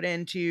guys put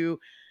into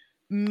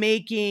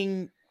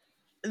making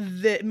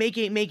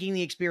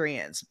the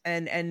experience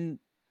and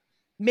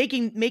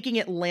making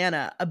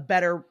Atlanta a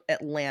better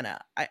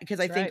Atlanta. Because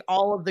I think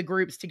all of the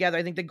groups together,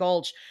 I think the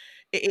Gulch,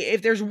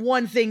 if there's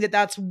one thing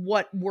that's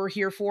what we're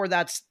here for,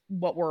 that's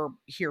what we're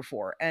here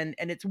for. And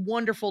it's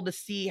wonderful to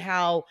see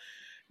how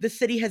the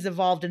city has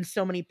evolved in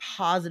so many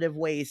positive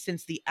ways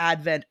since the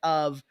advent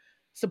of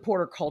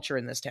supporter culture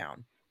in this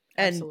town.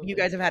 And Absolutely. You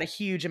guys have had a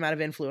huge amount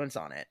of influence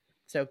on it.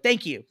 So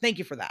thank you. Thank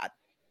you for that.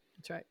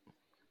 That's right.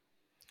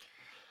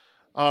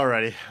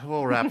 Alrighty,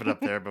 we'll wrap it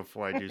up there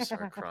before I do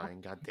start crying.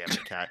 God damn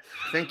it, Kat.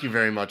 Thank you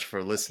very much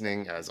for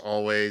listening. As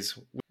always,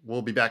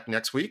 we'll be back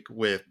next week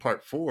with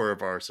part 4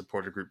 of our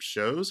supporter group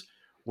shows,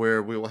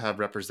 where we will have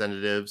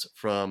representatives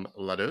from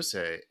La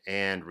Doce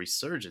and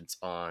Resurgence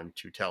on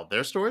to tell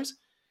their stories.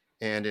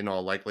 And in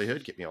all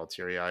likelihood, get me all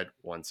teary-eyed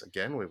once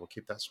again. We will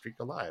keep that streak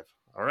alive.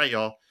 All right,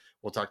 y'all.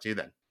 We'll talk to you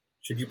then.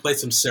 Should you play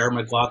some Sarah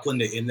McLachlan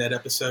to end that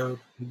episode?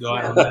 Go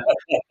out on that.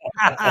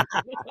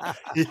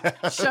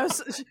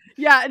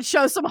 And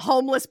show some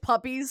homeless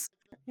puppies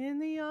in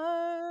the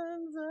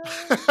arms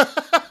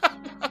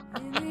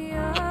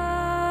of